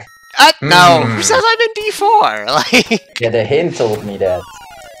D4. No! Who says I'm in D4? Like... Yeah, the hint told me that.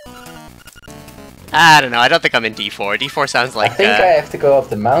 I don't know, I don't think I'm in D4. D4 sounds like... I think I have to go up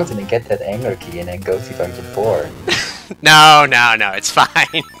the mountain and get that angler key and then go to Dungeon 4. No, it's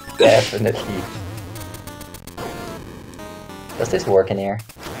fine. Definitely. Does this work in here?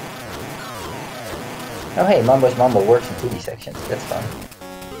 Oh hey, Mambo's Mambo works in 2D sections. That's fun.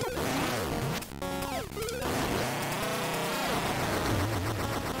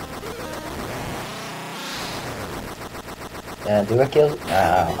 Do I kill?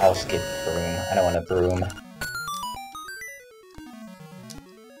 I'll skip broom. I don't want a broom.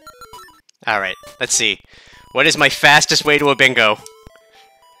 Alright, let's see. What is my fastest way to a bingo?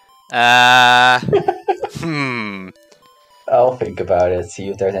 I'll think about it, see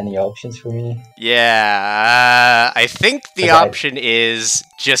if there's any options for me. Yeah, I think the option is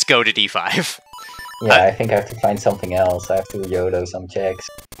just go to D5. Yeah, I think I have to find something else. I have to YOLO some checks.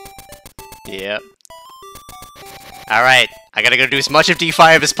 Yep. Alright, I gotta go do as much of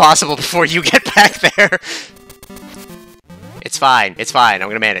D5 as possible before you get back there. It's fine, I'm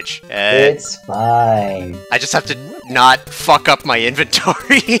gonna manage. It's fine. I just have to not fuck up my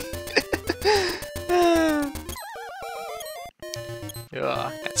inventory.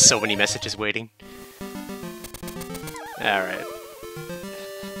 Ugh, got so many messages waiting. Alright.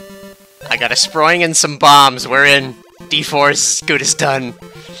 I got a sproing and some bombs. We're in. D4 is as good as done.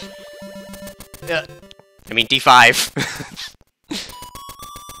 I mean D5.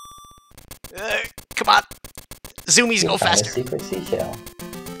 Come on. Zoomies, go faster. Secret seashell.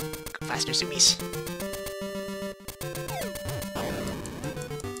 Go faster, zoomies.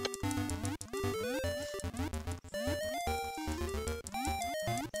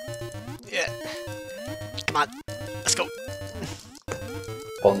 Come on. Let's go.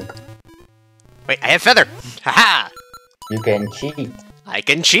 Bonk. Wait, I have feather. Haha. You can cheat. I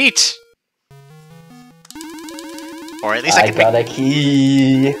can cheat. Or at least I can got a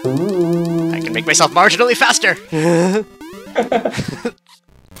key. Ooh. I can make myself marginally faster.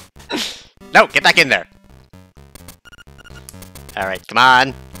 No, get back in there. Alright, come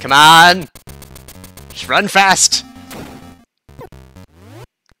on. Come on. Just run fast.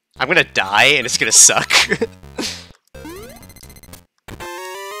 I'm gonna die and it's gonna suck.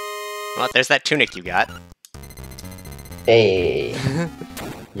 Well, there's that tunic you got. Hey.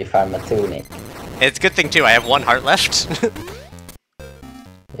 You found my tunic. It's a good thing too, I have 1 heart left.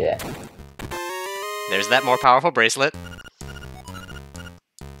 Yeah. There's that more powerful bracelet.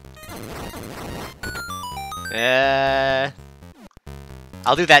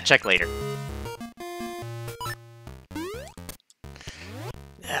 I'll do that check later.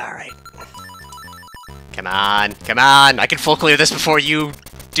 Alright. Come on, come on! I can full clear this before you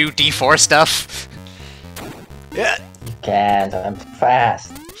do D4 stuff. Yeah. You can't, I'm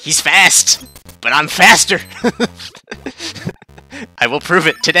fast. He's fast! But I'm faster! I will prove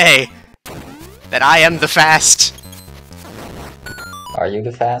it today! That I am the fast! Are you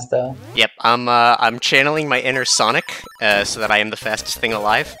the fast though? Yep, I'm channeling my inner Sonic, so that I am the fastest thing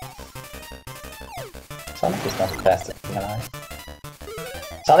alive. Sonic is not the fastest thing alive.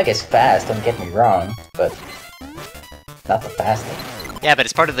 Sonic is fast, don't get me wrong, but not the fastest. Yeah, but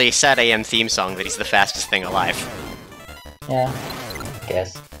it's part of the Sad AM theme song that he's the fastest thing alive. Yeah, I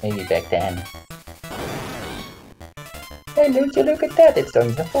guess. Maybe back then. Hey, don't you look at that, it's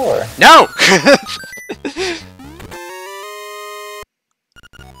only the 4. No!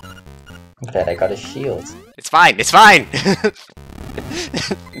 I'm glad I got a shield. It's fine, it's fine!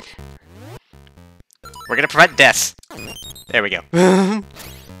 We're gonna prevent death. There we go.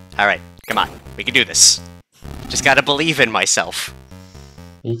 Alright, come on. We can do this. Just gotta believe in myself.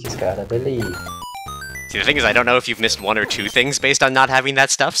 You just gotta believe. See, the thing is, I don't know if you've missed 1 or 2 things based on not having that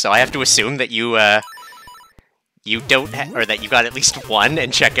stuff, so I have to assume that you don't or that you got at least 1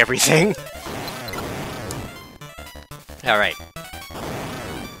 and check everything. Alright.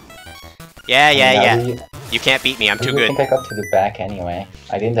 Yeah. You can't beat me, I'm too good. I think I got to the back anyway.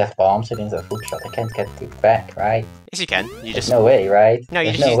 I didn't have bombs, I didn't have hookshot. I can't get to the back, right? Yes, you can. You There's no way, right? No,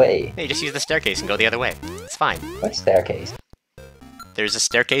 There's no way. No, you just use the staircase and go the other way. It's fine. What staircase? There's a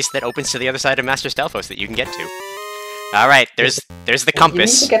staircase that opens to the other side of Master Stelphos that you can get to. Alright, there's the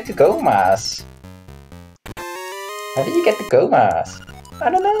compass. You need to get to Gomas. How did you get to Gomas? I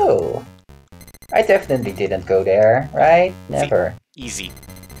don't know. I definitely didn't go there, right? Never. Easy.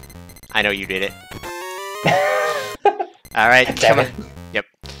 I know you did it. Alright, come on. Yep.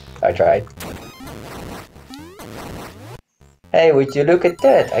 I tried. Hey, would you look at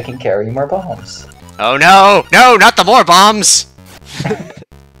that? I can carry more bombs. Oh no! No, not the more bombs!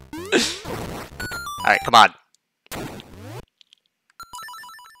 Alright, come on.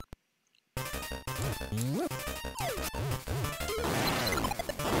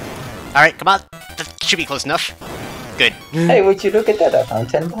 Alright, come on. That should be close enough. Good. Hey, would you look at that? I found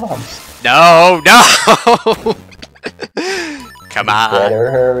 10 bombs. No! No! Come on.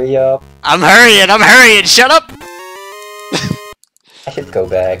 Better hurry up. I'm hurrying! Shut up! I should go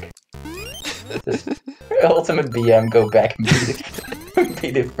back. Just ultimate BM, go back and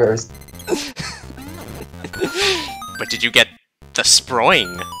beat it first. But did you get the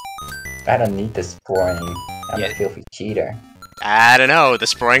sproing? I don't need the sproing. I'm a filthy cheater. I don't know, the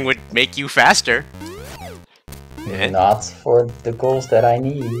sproing would make you faster. Not for the goals that I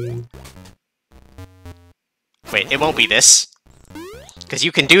need. Wait, it won't be this. Because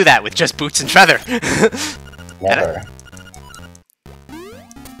you can do that with just boots and feather. Never.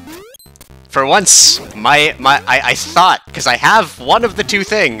 For once, I thought, because I have one of the 2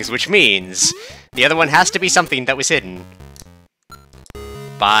 things, which means the other one has to be something that was hidden.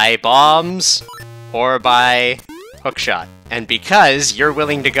 By bombs, or by hookshot. And because you're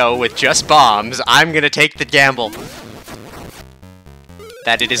willing to go with just bombs, I'm gonna take the gamble.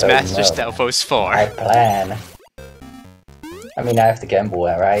 That it is Master Stelphos 4. I plan. I mean, I have to gamble,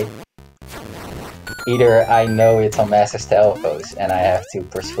 right? Either I know it's on Master Stelphos and I have to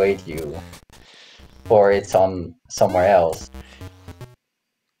persuade you, or it's on somewhere else,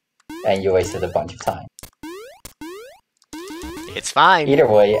 and you wasted a bunch of time. It's fine. Either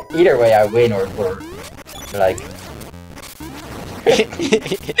way I win, or like...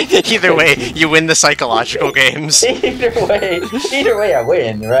 Either way, you win the psychological games. Either way I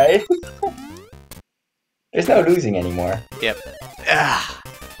win, right? There's no losing anymore. Yep.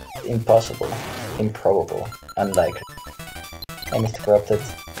 Impossible. Improbable. Unlikely. Hey, Mr. Corrupted.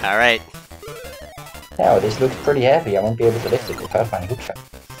 Alright. Now, this looks pretty heavy. I won't be able to lift it without my hookshot.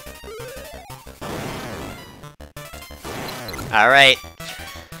 Alright.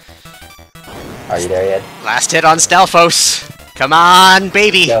 Are you there yet? Last hit on Stelphos. Come on,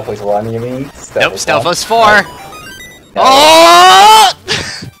 baby. Stelphos 1, you mean? Nope, Stelphos 4. No. Oh!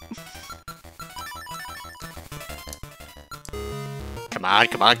 Come on,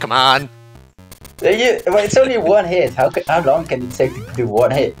 come on, come on. Well, it's only one hit. How long can it take to do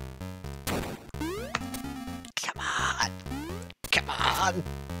one hit? Come on. Come on.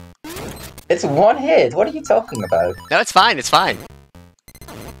 It's one hit. What are you talking about? No, it's fine, it's fine.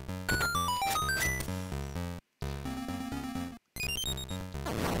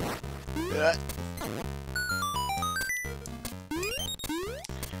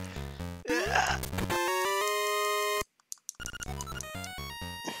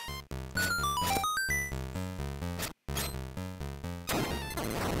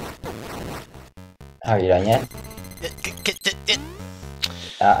 Are you done yet?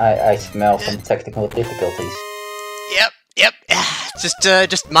 I smell some technical difficulties. Yep.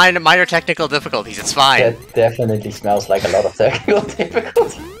 Just minor technical difficulties. It's fine. That definitely smells like a lot of technical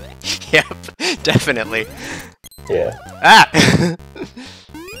difficulties. Yep, definitely. Yeah. Ah!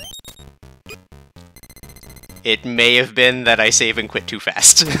 It may have been that I save and quit too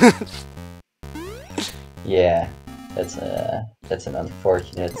fast. Yeah, that's an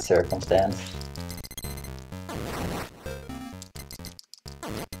unfortunate circumstance.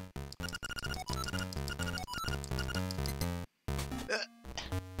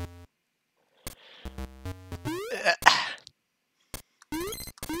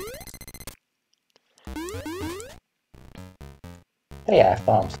 Hey, I have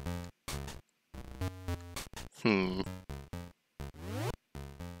bombs.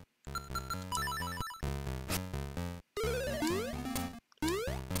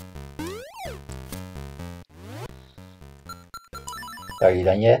 Are you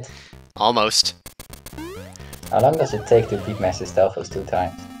done yet? Almost. How long does it take to beat Master Stelphos 2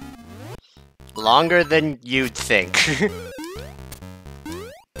 times? Longer than you'd think.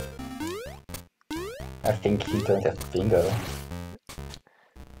 I think you don't have bingo.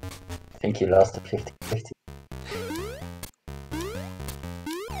 I think you lost the 50-50.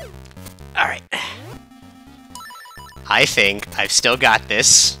 Alright. I think I've still got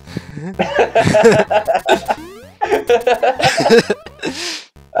this.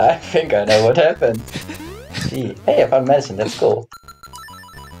 I think I know what happened. Gee, hey, I found medicine, that's cool.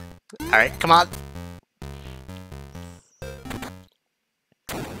 Alright, come on.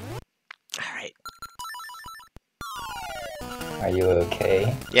 Alright. Are you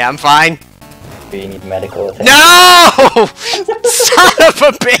okay? Yeah, I'm fine. Do you need medical attention? No! Son of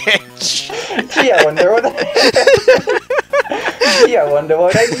a bitch! Gee, I wonder what Gee, I wonder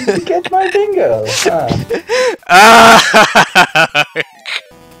what I need to get my bingo. Huh.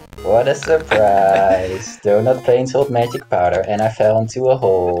 What a surprise! Donut planes hold magic powder, and I fell into a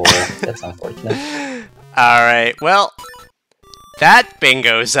hole. That's unfortunate. Alright, well, that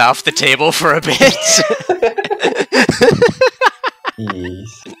bingo's off the table for a bit. Jeez.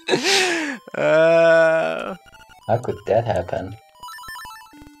 How could that happen?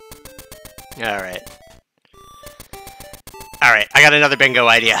 Alright. Alright, I got another bingo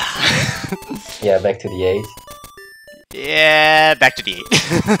idea. Yeah, back to the 8. Yeah, back to the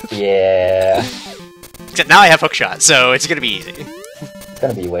 8. Yeah. Except now I have hookshot, so it's gonna be easy. It's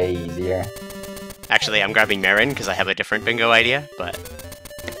gonna be way easier. Actually, I'm grabbing Marin because I have a different bingo idea, but...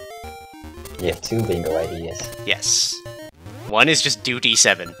 You have 2 bingo ideas. Yes. One is just do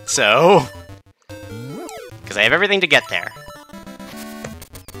D7, so... Because I have everything to get there.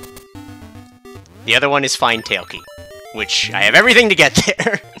 The other one is find tail key, which I have everything to get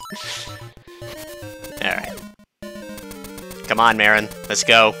there. Alright. Come on, Marin. Let's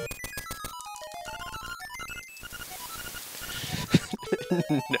go.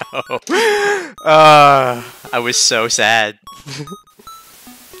 No. I was so sad.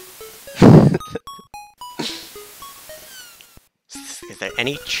 Is there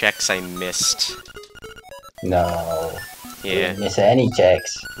any checks I missed? No. Yeah. You didn't miss any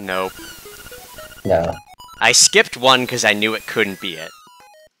checks. Nope. No. I skipped one because I knew it couldn't be it.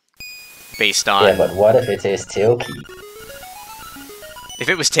 Based on... Yeah, but what if it is tail key? If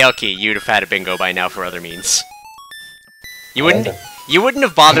it was tail key, you'd have had a bingo by now for other means. You wouldn't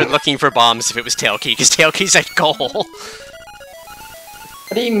have bothered looking for bombs if it was tail key, because tail key's at goal. What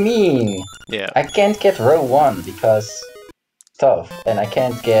do you mean? Yeah. I can't get row 1 because... Stuff, and I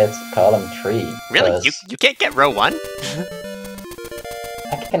can't get column 3. Really? You can't get row 1?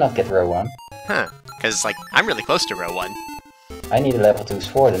 I cannot get row 1. Huh. Because, like, I'm really close to row 1. I need a level 2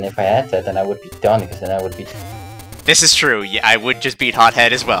 sword, and if I had that, then I would be done, because then I would be... This is true. Yeah, I would just beat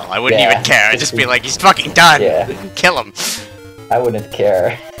Hothead as well. I wouldn't Yeah, even care. I'd just be like, he's fucking done. Yeah. Kill him. I wouldn't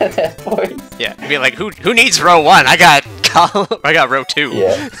care at that point. Yeah, I'd be like, who needs row 1? I got row 2.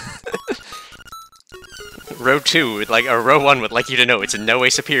 Yeah. Row 2 would like, or row 1 would like you to know it's in no way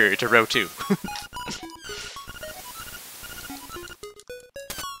superior to row 2.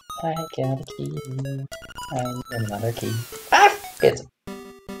 I got a key. I need another key. Ah! It's...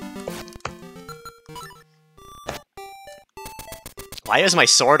 Why is my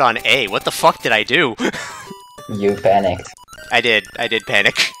sword on A? What the fuck did I do? You panicked. I did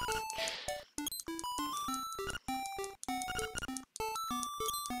panic.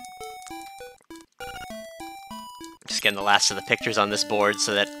 Just getting the last of the pictures on this board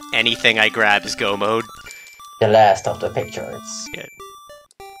so that anything I grab is go mode. The last of the pictures. Good.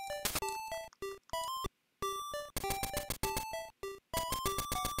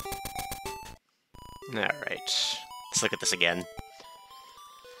 Alright. Let's look at this again.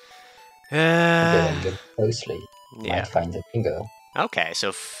 Look closely. Yeah. Might find a bingo. Okay,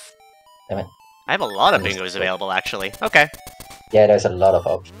 so Damn it. I have a lot of bingos available, actually. Okay. Yeah, there's a lot of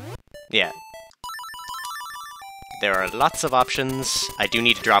options. Yeah. There are lots of options. I do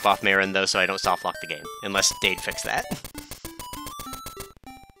need to drop off Marin, though, so I don't softlock the game. Unless Dade fixed that.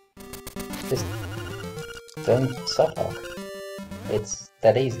 Just don't softlock. It's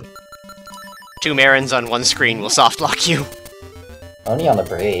that easy. 2 Marins on one screen will softlock you. Only on the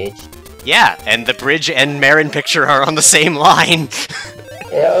bridge. Yeah, and the bridge and Marin picture are on the same line.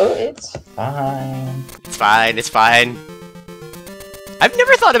 Oh, it's fine. It's fine, it's fine. I've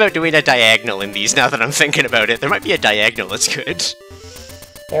never thought about doing a diagonal in these now that I'm thinking about it. There might be a diagonal that's good.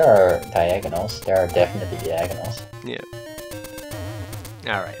 There are diagonals. There are definitely diagonals. Yeah.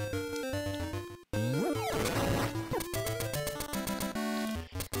 Alright.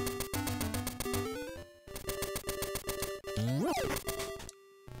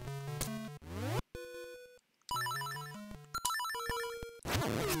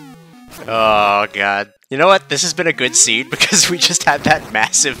 Oh god. You know what? This has been a good seed because we just had that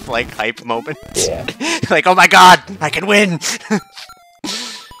massive, like, hype moment. Yeah. Like, oh my god, I can win!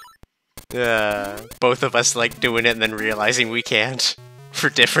 Both of us, like, doing it and then realizing we can't. For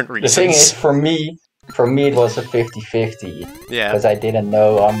different reasons. The thing is, for me it was a 50-50. Yeah. Because I didn't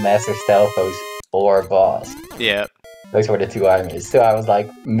know on Master Stelphos or Boss. Yeah. Those were the 2 I missed. So I was like,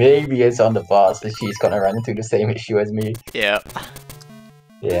 maybe it's on the Boss that she's gonna run into the same issue as me. Yeah.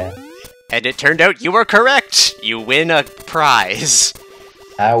 Yeah. And it turned out you were correct! You win a prize.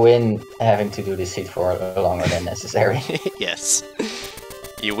 I win having to do this seed for longer than necessary. Yes.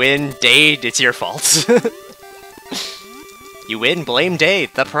 You win, Dade, it's your fault. You win, blame Dade,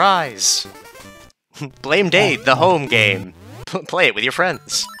 the prize. Blame Dade, the home game. Play it with your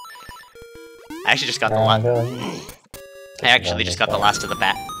friends. I actually just got the last. I actually just got the last of the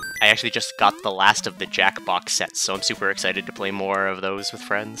I actually just got the last of the Jackbox sets, so I'm super excited to play more of those with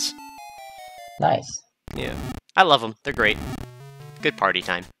friends. Nice. Yeah. I love them. They're great. Good party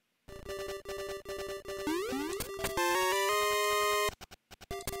time.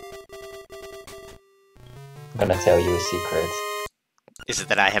 I'm gonna tell you a secret. Is it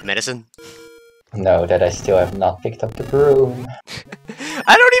that I have medicine? No, that I still have not picked up the broom.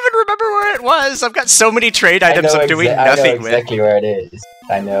 I don't even remember where it was! I've got so many trade items I'm doing nothing I know with. exactly where it is.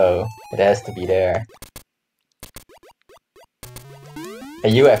 I know. It has to be there.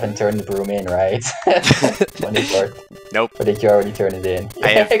 And you haven't turned the broom in, right? Nope. Or did you already turn it in? I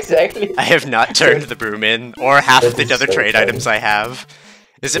have, exactly. I have not turned the broom in, or half of the other so trade funny. items I have.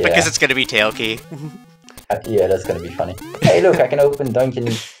 Is it because it's gonna be tail key? Yeah, that's gonna be funny. Hey, look, I can open Dungeon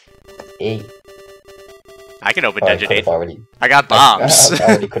 8. I can open Dungeon 8. Already. I got bombs. I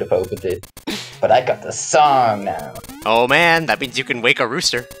already could have opened it. But I got the song now. Oh man, that means you can wake a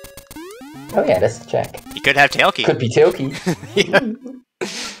rooster. Oh yeah, that's the check. You could have tail key. Could be tail key. Yeah.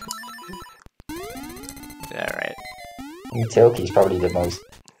 Alright. Tail key is probably the most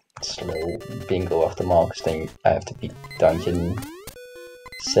slow bingo of them all, because then I have to beat Dungeon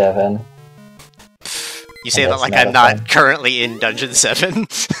 7. You say that like I'm not currently in Dungeon 7.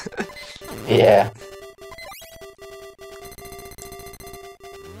 Yeah.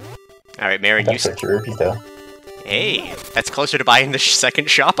 Alright, Marin, you... 30 rupees though. Hey, that's closer to buying the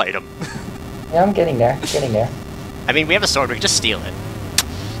second shop item. Yeah, I'm getting there. Getting there. I mean, we have a sword, we can just steal it.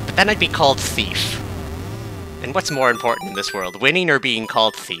 But then I'd be called Thief. And what's more important in this world, winning or being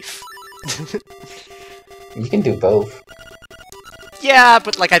called Thief? You can do both. Yeah,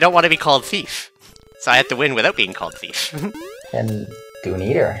 but like I don't want to be called Thief. So I have to win without being called Thief. And do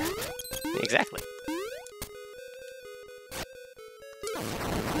neither. Exactly.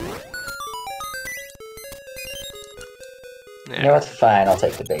 You know what? Fine, I'll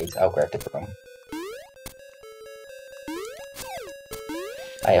take the bait. I'll grab the broom.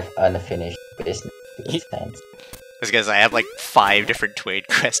 I have unfinished business to attend. That's because I have like 5 different trade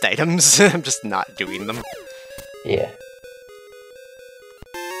quest items. I'm just not doing them. Yeah.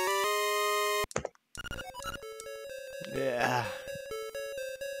 Yeah.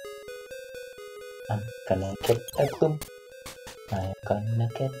 I'm gonna get a broom. I'm gonna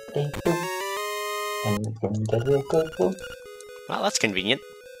get a broom. And the broom that will go boom. Well, that's convenient.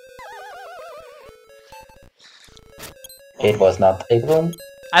 It was not a broom.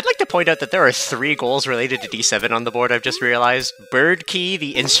 I'd like to point out that there are 3 goals related to D7 on the board, I've just realized. Bird Key,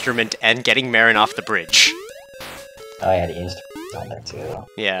 the instrument, and getting Marin off the bridge. Oh yeah, the instrument on there too.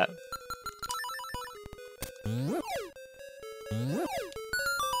 Yeah.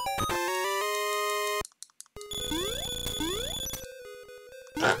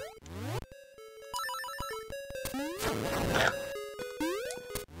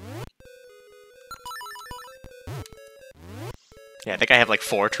 Yeah, I think I have like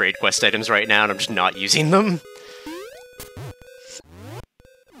 4 trade quest items right now, and I'm just not using them.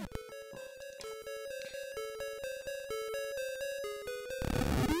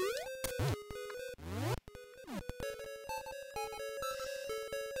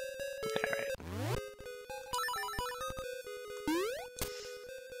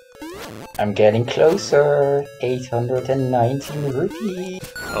 I'm getting closer. 819 rupees.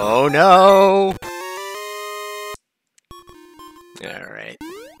 Oh no! Alright.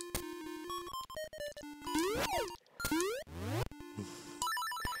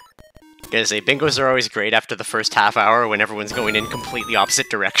 Gonna say, bingos are always great after the first half hour when everyone's going in completely opposite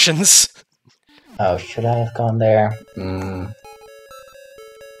directions. Oh, should I have gone there? No.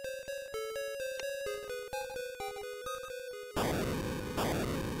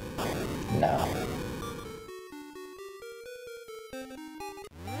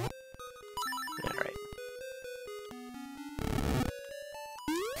 Alright.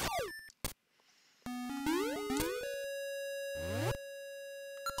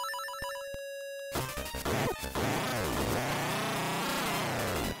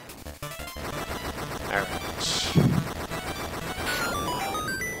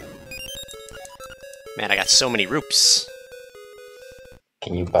 Man, I got so many roops.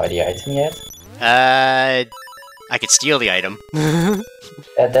 Can you buy the item yet? I could steal the item.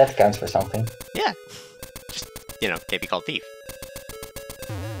 That counts for something. Yeah. Just, you know, can't be called thief.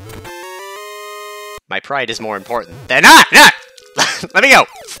 My pride is more important than— Let me go!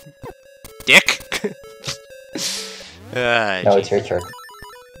 Dick! No, it's your turn.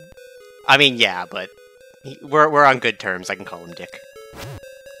 I mean, yeah, but we're on good terms. I can call him Dick.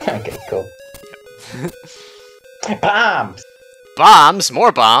 Okay, cool. Yep. Bombs! Bombs!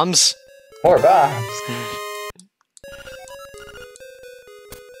 More bombs! More bombs!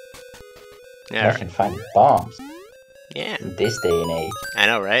 I can find bombs. Yeah. In this day and age. I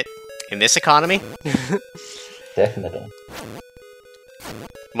know, right? In this economy? Definitely.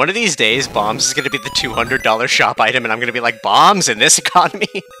 One of these days, bombs is going to be the $200 shop item, and I'm going to be like, bombs in this economy?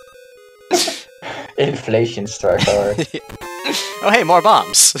 Inflation struck hard. Oh, hey, more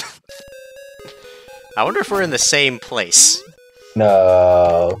bombs. I wonder if we're in the same place.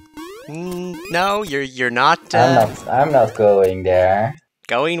 No. No, you're not. I'm not going there.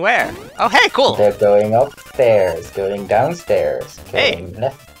 Going where? Oh, hey, cool. They're going upstairs, going downstairs, going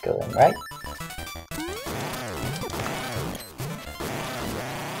left, going right.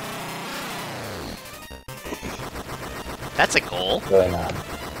 That's a goal. Going on.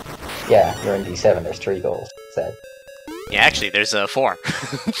 Yeah, you're in D7. There's 3 goals. Said. Yeah, actually, there's 4.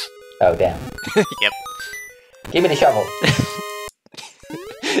 Oh damn. Yep. Give me the shovel.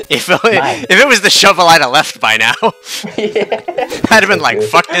 If it was the shovel, I'd have left by now. Yeah. I'd have been like,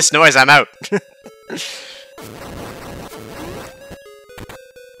 fuck this noise, I'm out.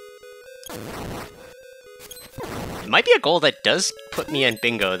 It might be a goal that does put me in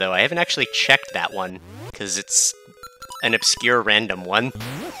bingo, though. I haven't actually checked that one, because it's an obscure random one.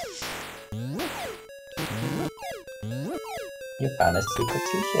 You found a secret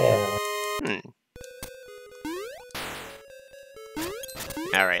teacher.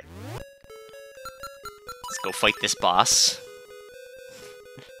 Alright. Let's go fight this boss.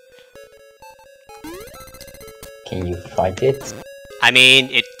 Can you fight it? I mean,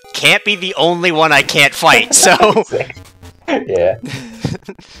 it can't be the only one I can't fight, so... Yeah.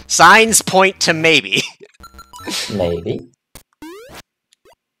 Signs point to maybe. Maybe.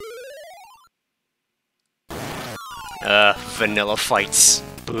 Vanilla fights.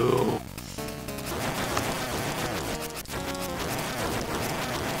 Boo.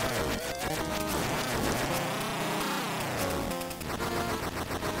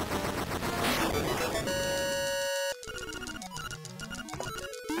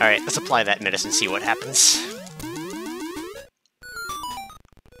 Alright, let's apply that medicine, see what happens.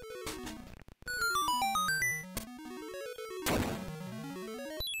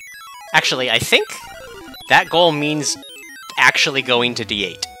 Actually, I think that goal means actually going to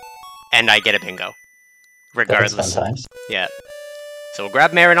D8. And I get a bingo. Regardless. Sometimes. Yeah. So we'll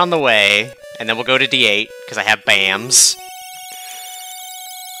grab Marin on the way, and then we'll go to D8, because I have BAMs.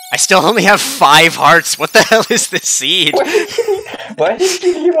 I still only have 5 hearts! What the hell is this seed? Why did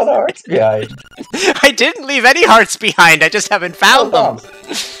you leave all the hearts behind? I didn't leave any hearts behind, I just haven't found them!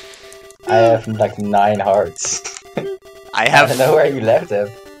 I have like 9 hearts. I don't know where you left them.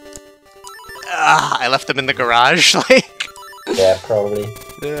 I left them in the garage, like... Yeah, probably.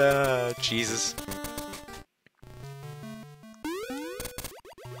 Jesus.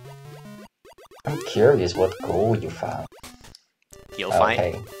 I'm curious what goal you found. You'll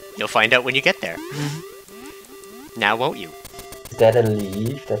find out when you get there. Now won't you? Is that a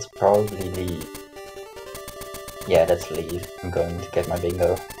leaf? That's probably leaf. Yeah, that's leaf. I'm going to get my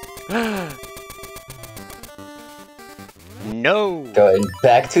bingo. No! Going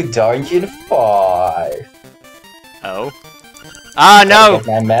back to Dungeon 5. Oh? Ah, no! Get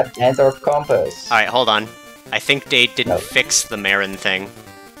my map and or compass. Alright, hold on. I think Dade didn't fix the Marin thing.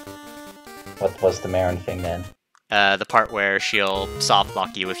 What was the Marin thing then? The part where she'll soft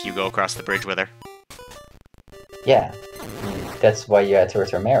lock you if you go across the bridge with her. Yeah. That's why you had to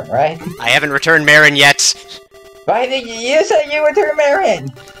return Marin, right? I haven't returned Marin yet! Why did you say you returned Marin?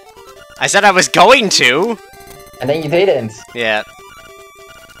 I said I was going to! And then you didn't. Yeah.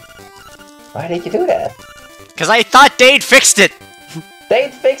 Why did you do that? Because I thought Dade fixed it!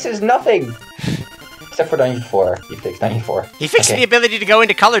 Dade fixes nothing! Except for Dungeon 4. He fixed Dungeon 4. He fixed the ability to go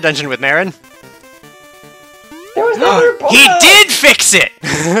into Color Dungeon with Marin. There was no He did fix it!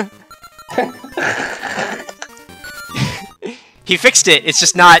 He fixed it, it's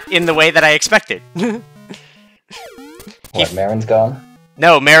just not in the way that I expected. What, Marin's gone?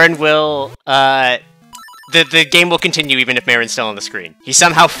 No, Marin will, the game will continue even if Marin's still on the screen. He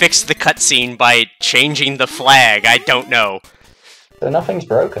somehow fixed the cutscene by changing the flag, I don't know. So nothing's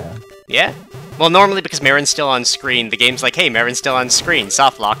broken. Yeah. Well, normally because Marin's still on screen, the game's like, hey, Marin's still on screen,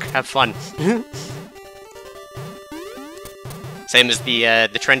 softlock, have fun. Same as the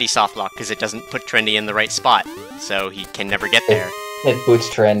Trendy softlock, because it doesn't put Trendy in the right spot, so he can never get there. It puts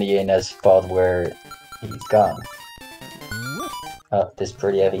Trendy in a spot where he's gone. Oh, this is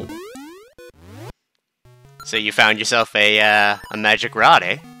pretty heavy. So you found yourself a magic rod,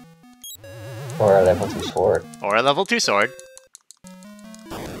 eh? Or a level 2 sword. Or a level 2 sword.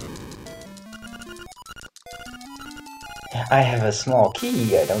 I have a small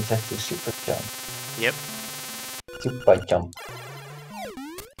key, I don't have to super jump. Yep. Super jump.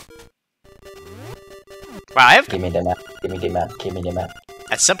 Wow, I have... Give me the map, give me the map, give me the map.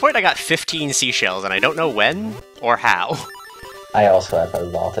 At some point I got 15 seashells, and I don't know when or how. I also have a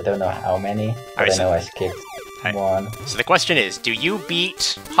lot, I don't know how many, but right, I know I skipped one. So the question is, do you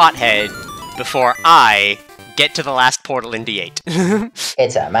beat Hothead before I get to the last portal in D8?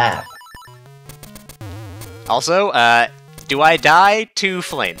 It's a map. Also, do I die to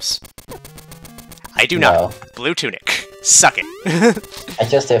flames? I do not. Blue Tunic. Suck it. I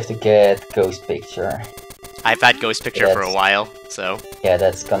just have to get Ghost Picture. I've had Ghost Picture for a while, so... Yeah,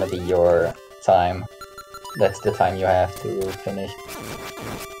 that's gonna be your time. That's the time you have to finish.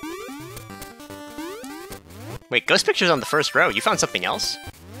 Wait, Ghost Picture's on the first row. You found something else?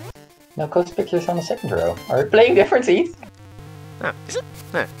 No, Ghost Picture's on the second row. Are we playing different seats? Oh, is it?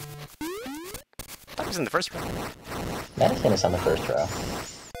 Huh. I thought it was in the first row. Medicine is on the first row.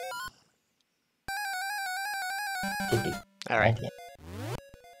 Alright.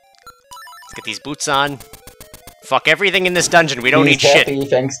 Let's get these boots on. Fuck everything in this dungeon, we don't need shit.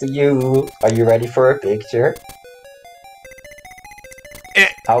 Thanks to you. Are you ready for a picture?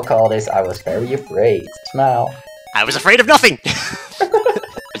 I'll call this I was very afraid. Smile. I was afraid of nothing!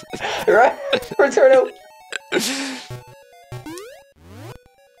 Right? Return.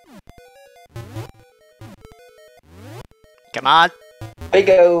 Come on.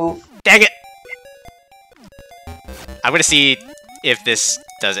 Bingo! Dang it! I'm gonna see if this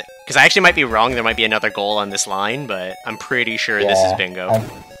does it. Because I actually might be wrong, there might be another goal on this line, but I'm pretty sure this is bingo. I'm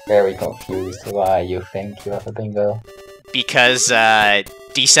very confused why you think you have a bingo. Because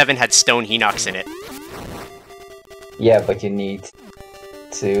D7 had Stone Hinox in it. Yeah, but you need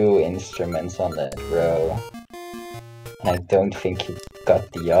 2 instruments on that row. And I don't think you got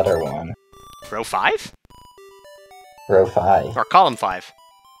the other one. Row 5? Row 5. Or column 5.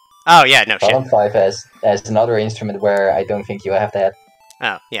 Oh, yeah, no, Column shit. 5 has another instrument where I don't think you have that.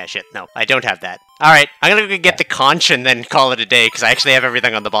 Oh, yeah, shit, no, I don't have that. Alright, I'm gonna go get the conch and then call it a day, because I actually have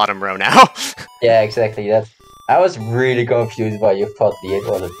everything on the bottom row now. Yeah, exactly. I was really confused why you thought the 8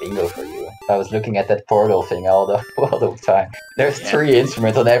 was a bingo for you. I was looking at that portal thing all the time. There's 3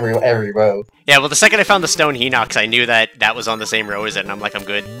 instruments on every row. Yeah, well, the second I found the stone Hinox, I knew that was on the same row as it, and I'm like, I'm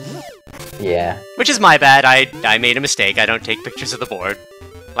good. Yeah. Which is my bad. I made a mistake. I don't take pictures of the board.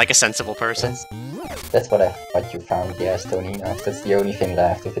 Like a sensible person. That's what I thought you found, yeah, stone Hinox. That's the only thing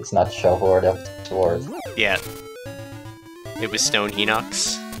left, if it's not shovel or the sword. Yeah. It was stone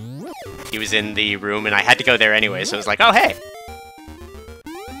Hinox. He was in the room, and I had to go there anyway, so I was like, oh, hey!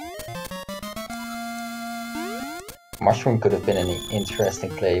 Mushroom could have been an interesting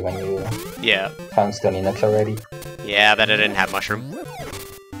play when you found stone Hinox already. Yeah, but I didn't have mushroom.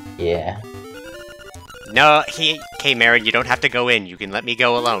 Yeah. No, hey, Marin, you don't have to go in. You can let me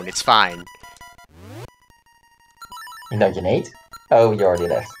go alone. It's fine. In Dungeon 8? Oh, you already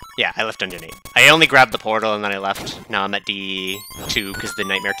left. Yeah, I left Dungeon 8. I only grabbed the portal and then I left. Now I'm at D2 because the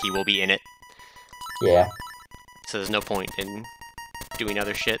Nightmare Key will be in it. Yeah. So there's no point in doing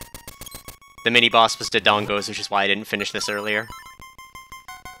other shit. The mini-boss was Dodongos, which is why I didn't finish this earlier.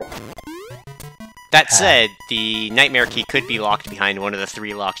 That said, the Nightmare Key could be locked behind one of the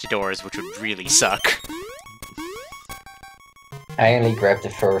 3 locked doors, which would really suck. I only grabbed the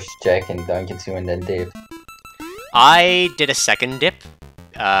first jack in Dungeon 2 and then dip. I did a second dip,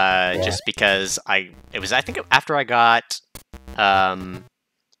 just because it was, I think, after I got,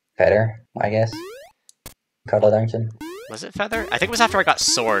 Feather, I guess. Color Dungeon. Was it Feather? I think it was after I got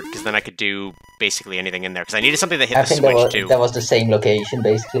Sword, because then I could do basically anything in there, because I needed something that hit the switch, too. That was the same location,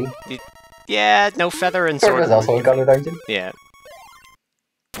 basically. Yeah, no, Feather and Sword. was also in Color Dungeon. Yeah.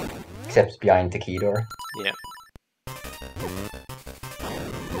 Except behind the key door. Yeah.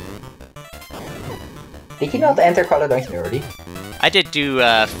 Did you not enter Color Dungeon early? I did do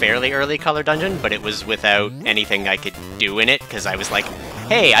a fairly early Color Dungeon, but it was without anything I could do in it, because I was like,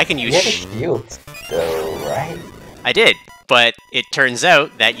 hey, I can use... You had a shield, though, right? I did, but it turns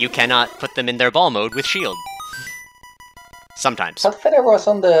out that you cannot put them in their ball mode with shield. Sometimes. But Feather was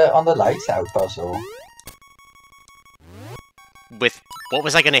on the lights out puzzle. With... what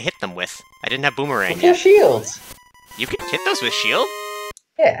was I gonna hit them with? I didn't have Boomerang with your shields! You can hit those with shield?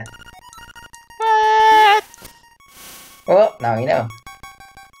 Yeah. What? Well, now you know.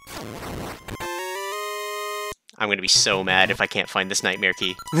 I'm gonna be so mad if I can't find this Nightmare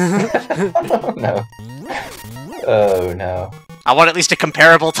Key. Oh no. Oh no. I want at least a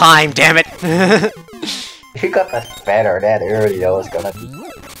comparable time, damn it! If you got that Feather that early, that was gonna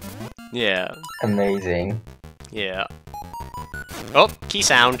be... Yeah. amazing. Yeah. Oh, key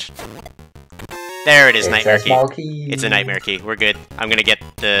sound. There it is, Nightmare Key. It's a Nightmare Key. We're good. I'm gonna get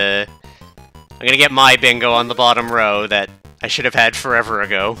my bingo on the bottom row that I should have had forever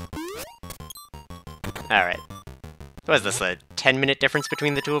ago. Alright. What is this, a 10-minute difference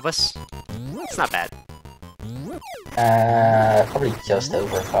between the two of us? It's not bad. Probably just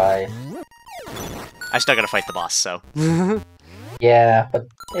over 5. I still gotta fight the boss, so... Yeah, but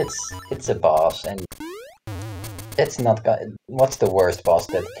it's a boss, and... it's not what's the worst boss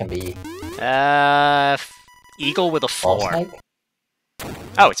that can be? Eagle with a 4. Snake?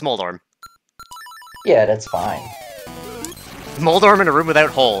 Oh, it's Moldorm. Yeah, that's fine. Moldorm in a room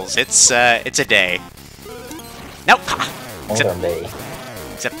without holes. It's a day. Nope. Moldorm day.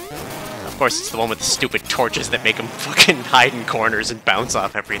 Except, of course, it's the one with the stupid torches that make him fucking hide in corners and bounce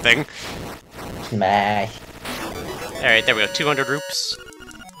off everything. Smash. Alright, there we go. 200 roops.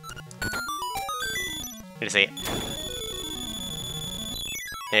 Gonna say it.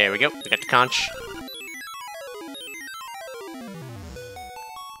 There we go. We got the conch.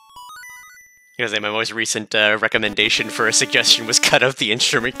 Because my most recent recommendation for a suggestion was cut out the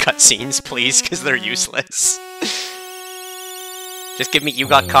instrument cutscenes, please, because they're useless. Just give me You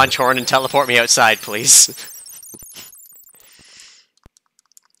Got Conch Horn and teleport me outside, please.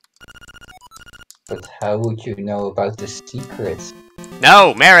 But how would you know about the secrets?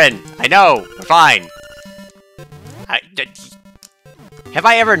 No, Marin! I know! We're fine! Have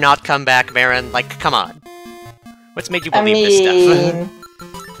I ever not come back, Marin? Like, come on. What's made you believe this stuff?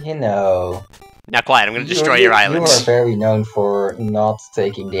 You know... Now quiet, I'm gonna destroy your island. You are very known for not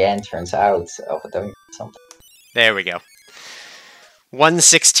taking the entrance out of a dungeon or something. There we go.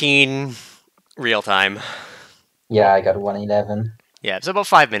 1:16 real time. Yeah, I got 1:11. Yeah, it's about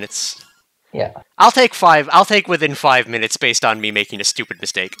 5 minutes. Yeah. I'll take within 5 minutes based on me making a stupid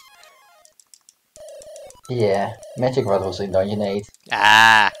mistake. Yeah, Magic Rod was in Dungeon 8.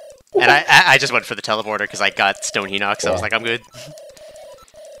 Ah! And I just went for the teleporter because I got Stone Hinox, so I was like, I'm good.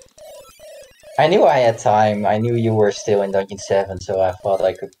 I knew I had time. I knew you were still in Dungeon 7, so I thought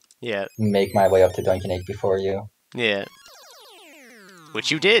I could Yeah. make my way up to Dungeon 8 before you. Yeah.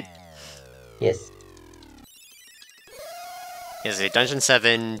 Which you did. Yes. Yes, Dungeon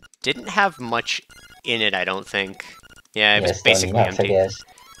 7 didn't have much in it, I don't think. Yeah, it was Stone basically Enox, empty. I guess.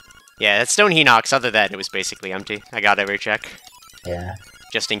 Yeah, that's Stone Hinox. Other than that, it was basically empty. I got every check. Yeah.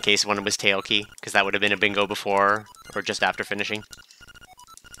 Just in case one was Tail Key, because that would have been a bingo before, or just after finishing.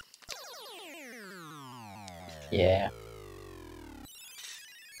 Yeah.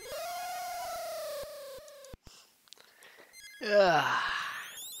 Ugh.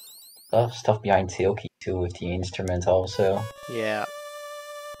 A lot of stuff behind Tailkey too with the instrument also. Yeah.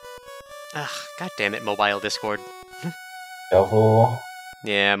 Ugh, god damn it, mobile Discord. Shovel.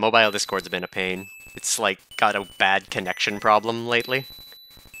 Yeah, mobile Discord's been a pain. It's like got a bad connection problem lately.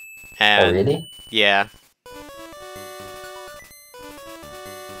 And Oh really? yeah.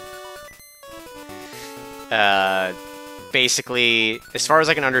 Basically, as far as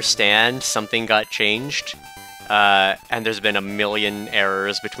I can understand, something got changed. And there's been a million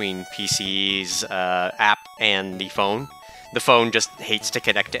errors between PC's app and the phone. The phone just hates to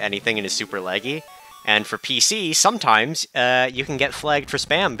connect to anything and is super laggy. And for PC, sometimes you can get flagged for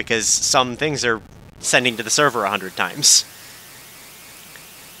spam because some things are sending to the server 100 times.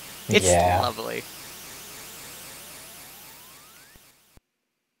 It's lovely.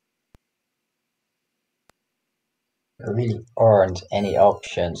 There really aren't any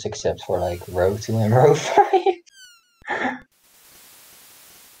options except for like row 2 and row 5. I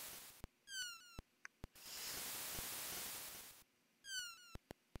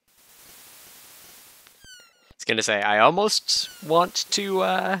was gonna say, I almost want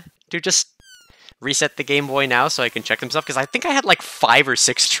to just reset the Game Boy now so I can check some stuff, because I think I had like 5 or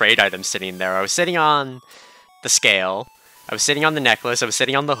 6 trade items sitting there. I was sitting on the scale, I was sitting on the necklace, I was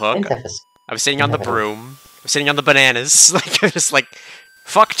sitting on the hook, I was sitting on the broom, I was sitting on the bananas. Like, I was just like,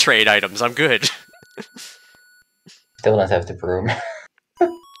 fuck trade items, I'm good. Still don't have the broom.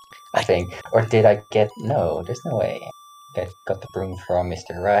 I think. Or did I get... No, there's no way. I got the broom from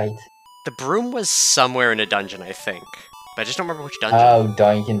Mr. Right. The broom was somewhere in a dungeon, I think. But I just don't remember which dungeon. Oh,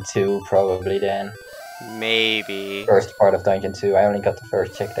 Dungeon 2, probably then. Maybe. First part of Dungeon 2, I only got the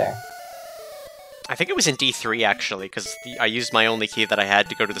first check there. I think it was in D3, actually, because I used my only key that I had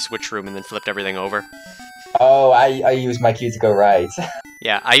to go to the switch room and then flipped everything over. Oh, I used my key to go right.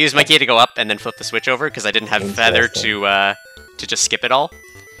 Yeah, I used my key to go up and then flip the switch over, because I didn't have Feather to just skip it all.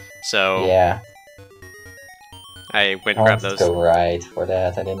 So... Yeah. I went and grabbed those. Go right for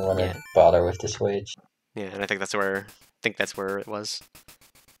that. I didn't want to bother with the switch. Yeah, and I think that's where it was.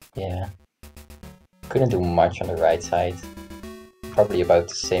 Yeah. Couldn't do much on the right side. Probably about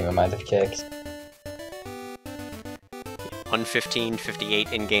the same amount of checks.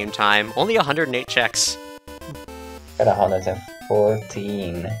 115.58 in-game time. Only 108 checks. Got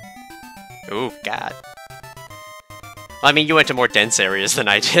 114. Ooh, god. I mean, you went to more dense areas than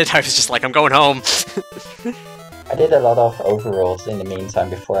I did. I was just like, I'm going home. I did a lot of overalls in the meantime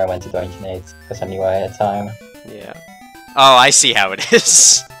before I went to Dungeon 8, because I knew I had time. Yeah. Oh, I see how it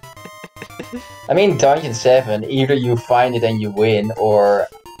is. I mean, Dungeon 7, either you find it and you win, or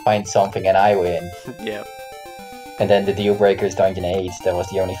find something and I win. Yep. And then the deal breaker is Dungeon 8, that was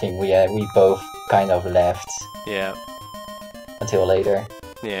the only thing we both kind of left. Yeah. Until later.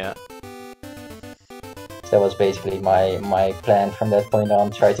 Yeah. That was basically my plan from that point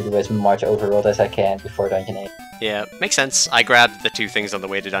on, try to do as much overworld as I can before Dungeon 8. Yeah, makes sense. I grabbed the 2 things on the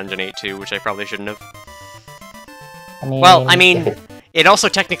way to Dungeon 8 too, which I probably shouldn't have. I mean, it also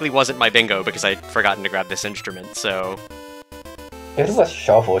technically wasn't my bingo because I'd forgotten to grab this instrument, so... If it was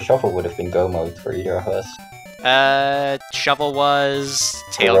Shovel would have been go mode for either of us. Shovel was...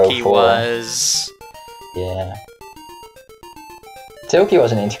 Tailkey was... Yeah. Tailkey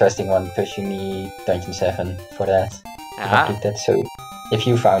was an interesting one because you need Dungeon 7 for that. To complete that, so if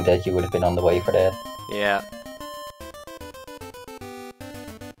you found that, you would have been on the way for that. Yeah.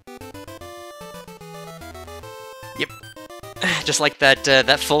 Yep. Just like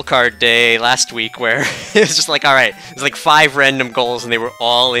that full card day last week where it was just like, alright, there's like 5 random goals and they were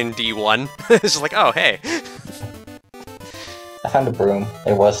all in D1. It's just like, oh, hey. I found a broom.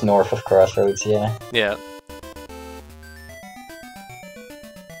 It was north of Crossroads, yeah. Yeah.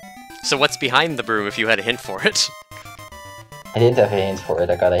 So what's behind the broom if you had a hint for it? I didn't have a hint for it,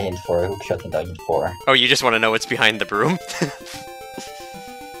 I got a hint for a hookshot in Dungeon 4. Oh, you just want to know what's behind the broom?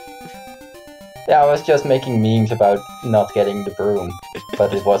 Yeah, I was just making memes about not getting the broom,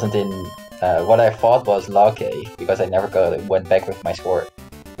 but it wasn't in what I thought was Law Cave, because I never went back with my sword.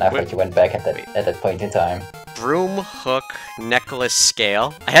 And I thought you went back at that point in time. Broom, hook, necklace,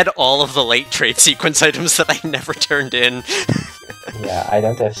 scale. I had all of the late trade sequence items that I never turned in. Yeah, I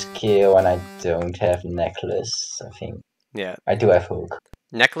don't have skill and I don't have necklace, I think. Yeah. I do have hook.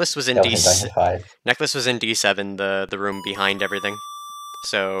 Necklace was in That was in Dungeon 5. Necklace was in D7, the room behind everything.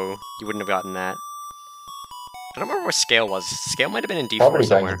 So you wouldn't have gotten that. I don't remember what scale was. Scale might have been in D4 Probably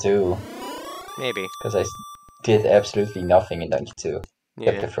somewhere. Dungeon 2. Maybe. Because I did absolutely nothing in Dungeon 2. Yeah.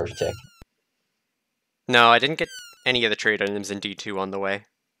 Except the first check. No, I didn't get any of the trade items in D2 on the way.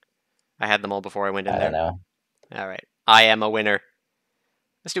 I had them all before I went in there. I don't know. Alright. I am a winner.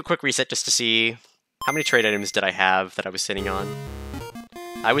 Let's do a quick reset just to see how many trade items did I have that I was sitting on.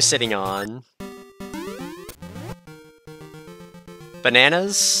 I was sitting on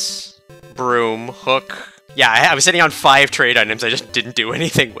bananas, broom, hook. Yeah, I was sitting on 5 trade items I just didn't do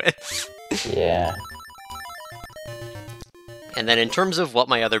anything with. Yeah. And then in terms of what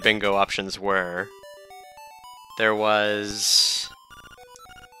my other bingo options were, there was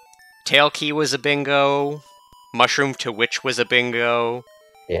Tail Key was a bingo, Mushroom to Witch was a bingo,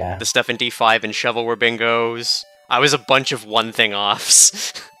 Yeah. the stuff in D5 and Shovel were bingos. I was a bunch of one thing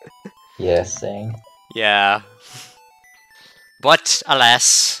offs. Yeah, same. Yeah. But,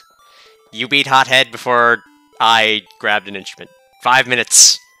 alas, you beat Hothead before I grabbed an instrument. 5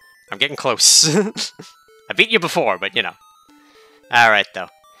 minutes. I'm getting close. I beat you before, but you know. Alright, though.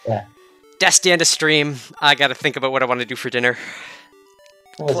 Yeah. That's the end of stream. I gotta think about what I want to do for dinner.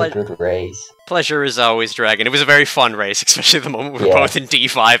 It was a good race. Pleasure is always Dragon. It was a very fun race, especially the moment we were Yeah. both in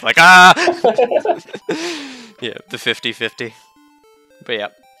D5, like, ah! Yeah, the 50-50. But yeah.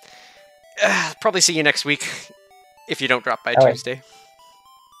 Probably see you next week, if you don't drop by All right. Tuesday.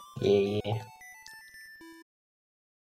 Yeah.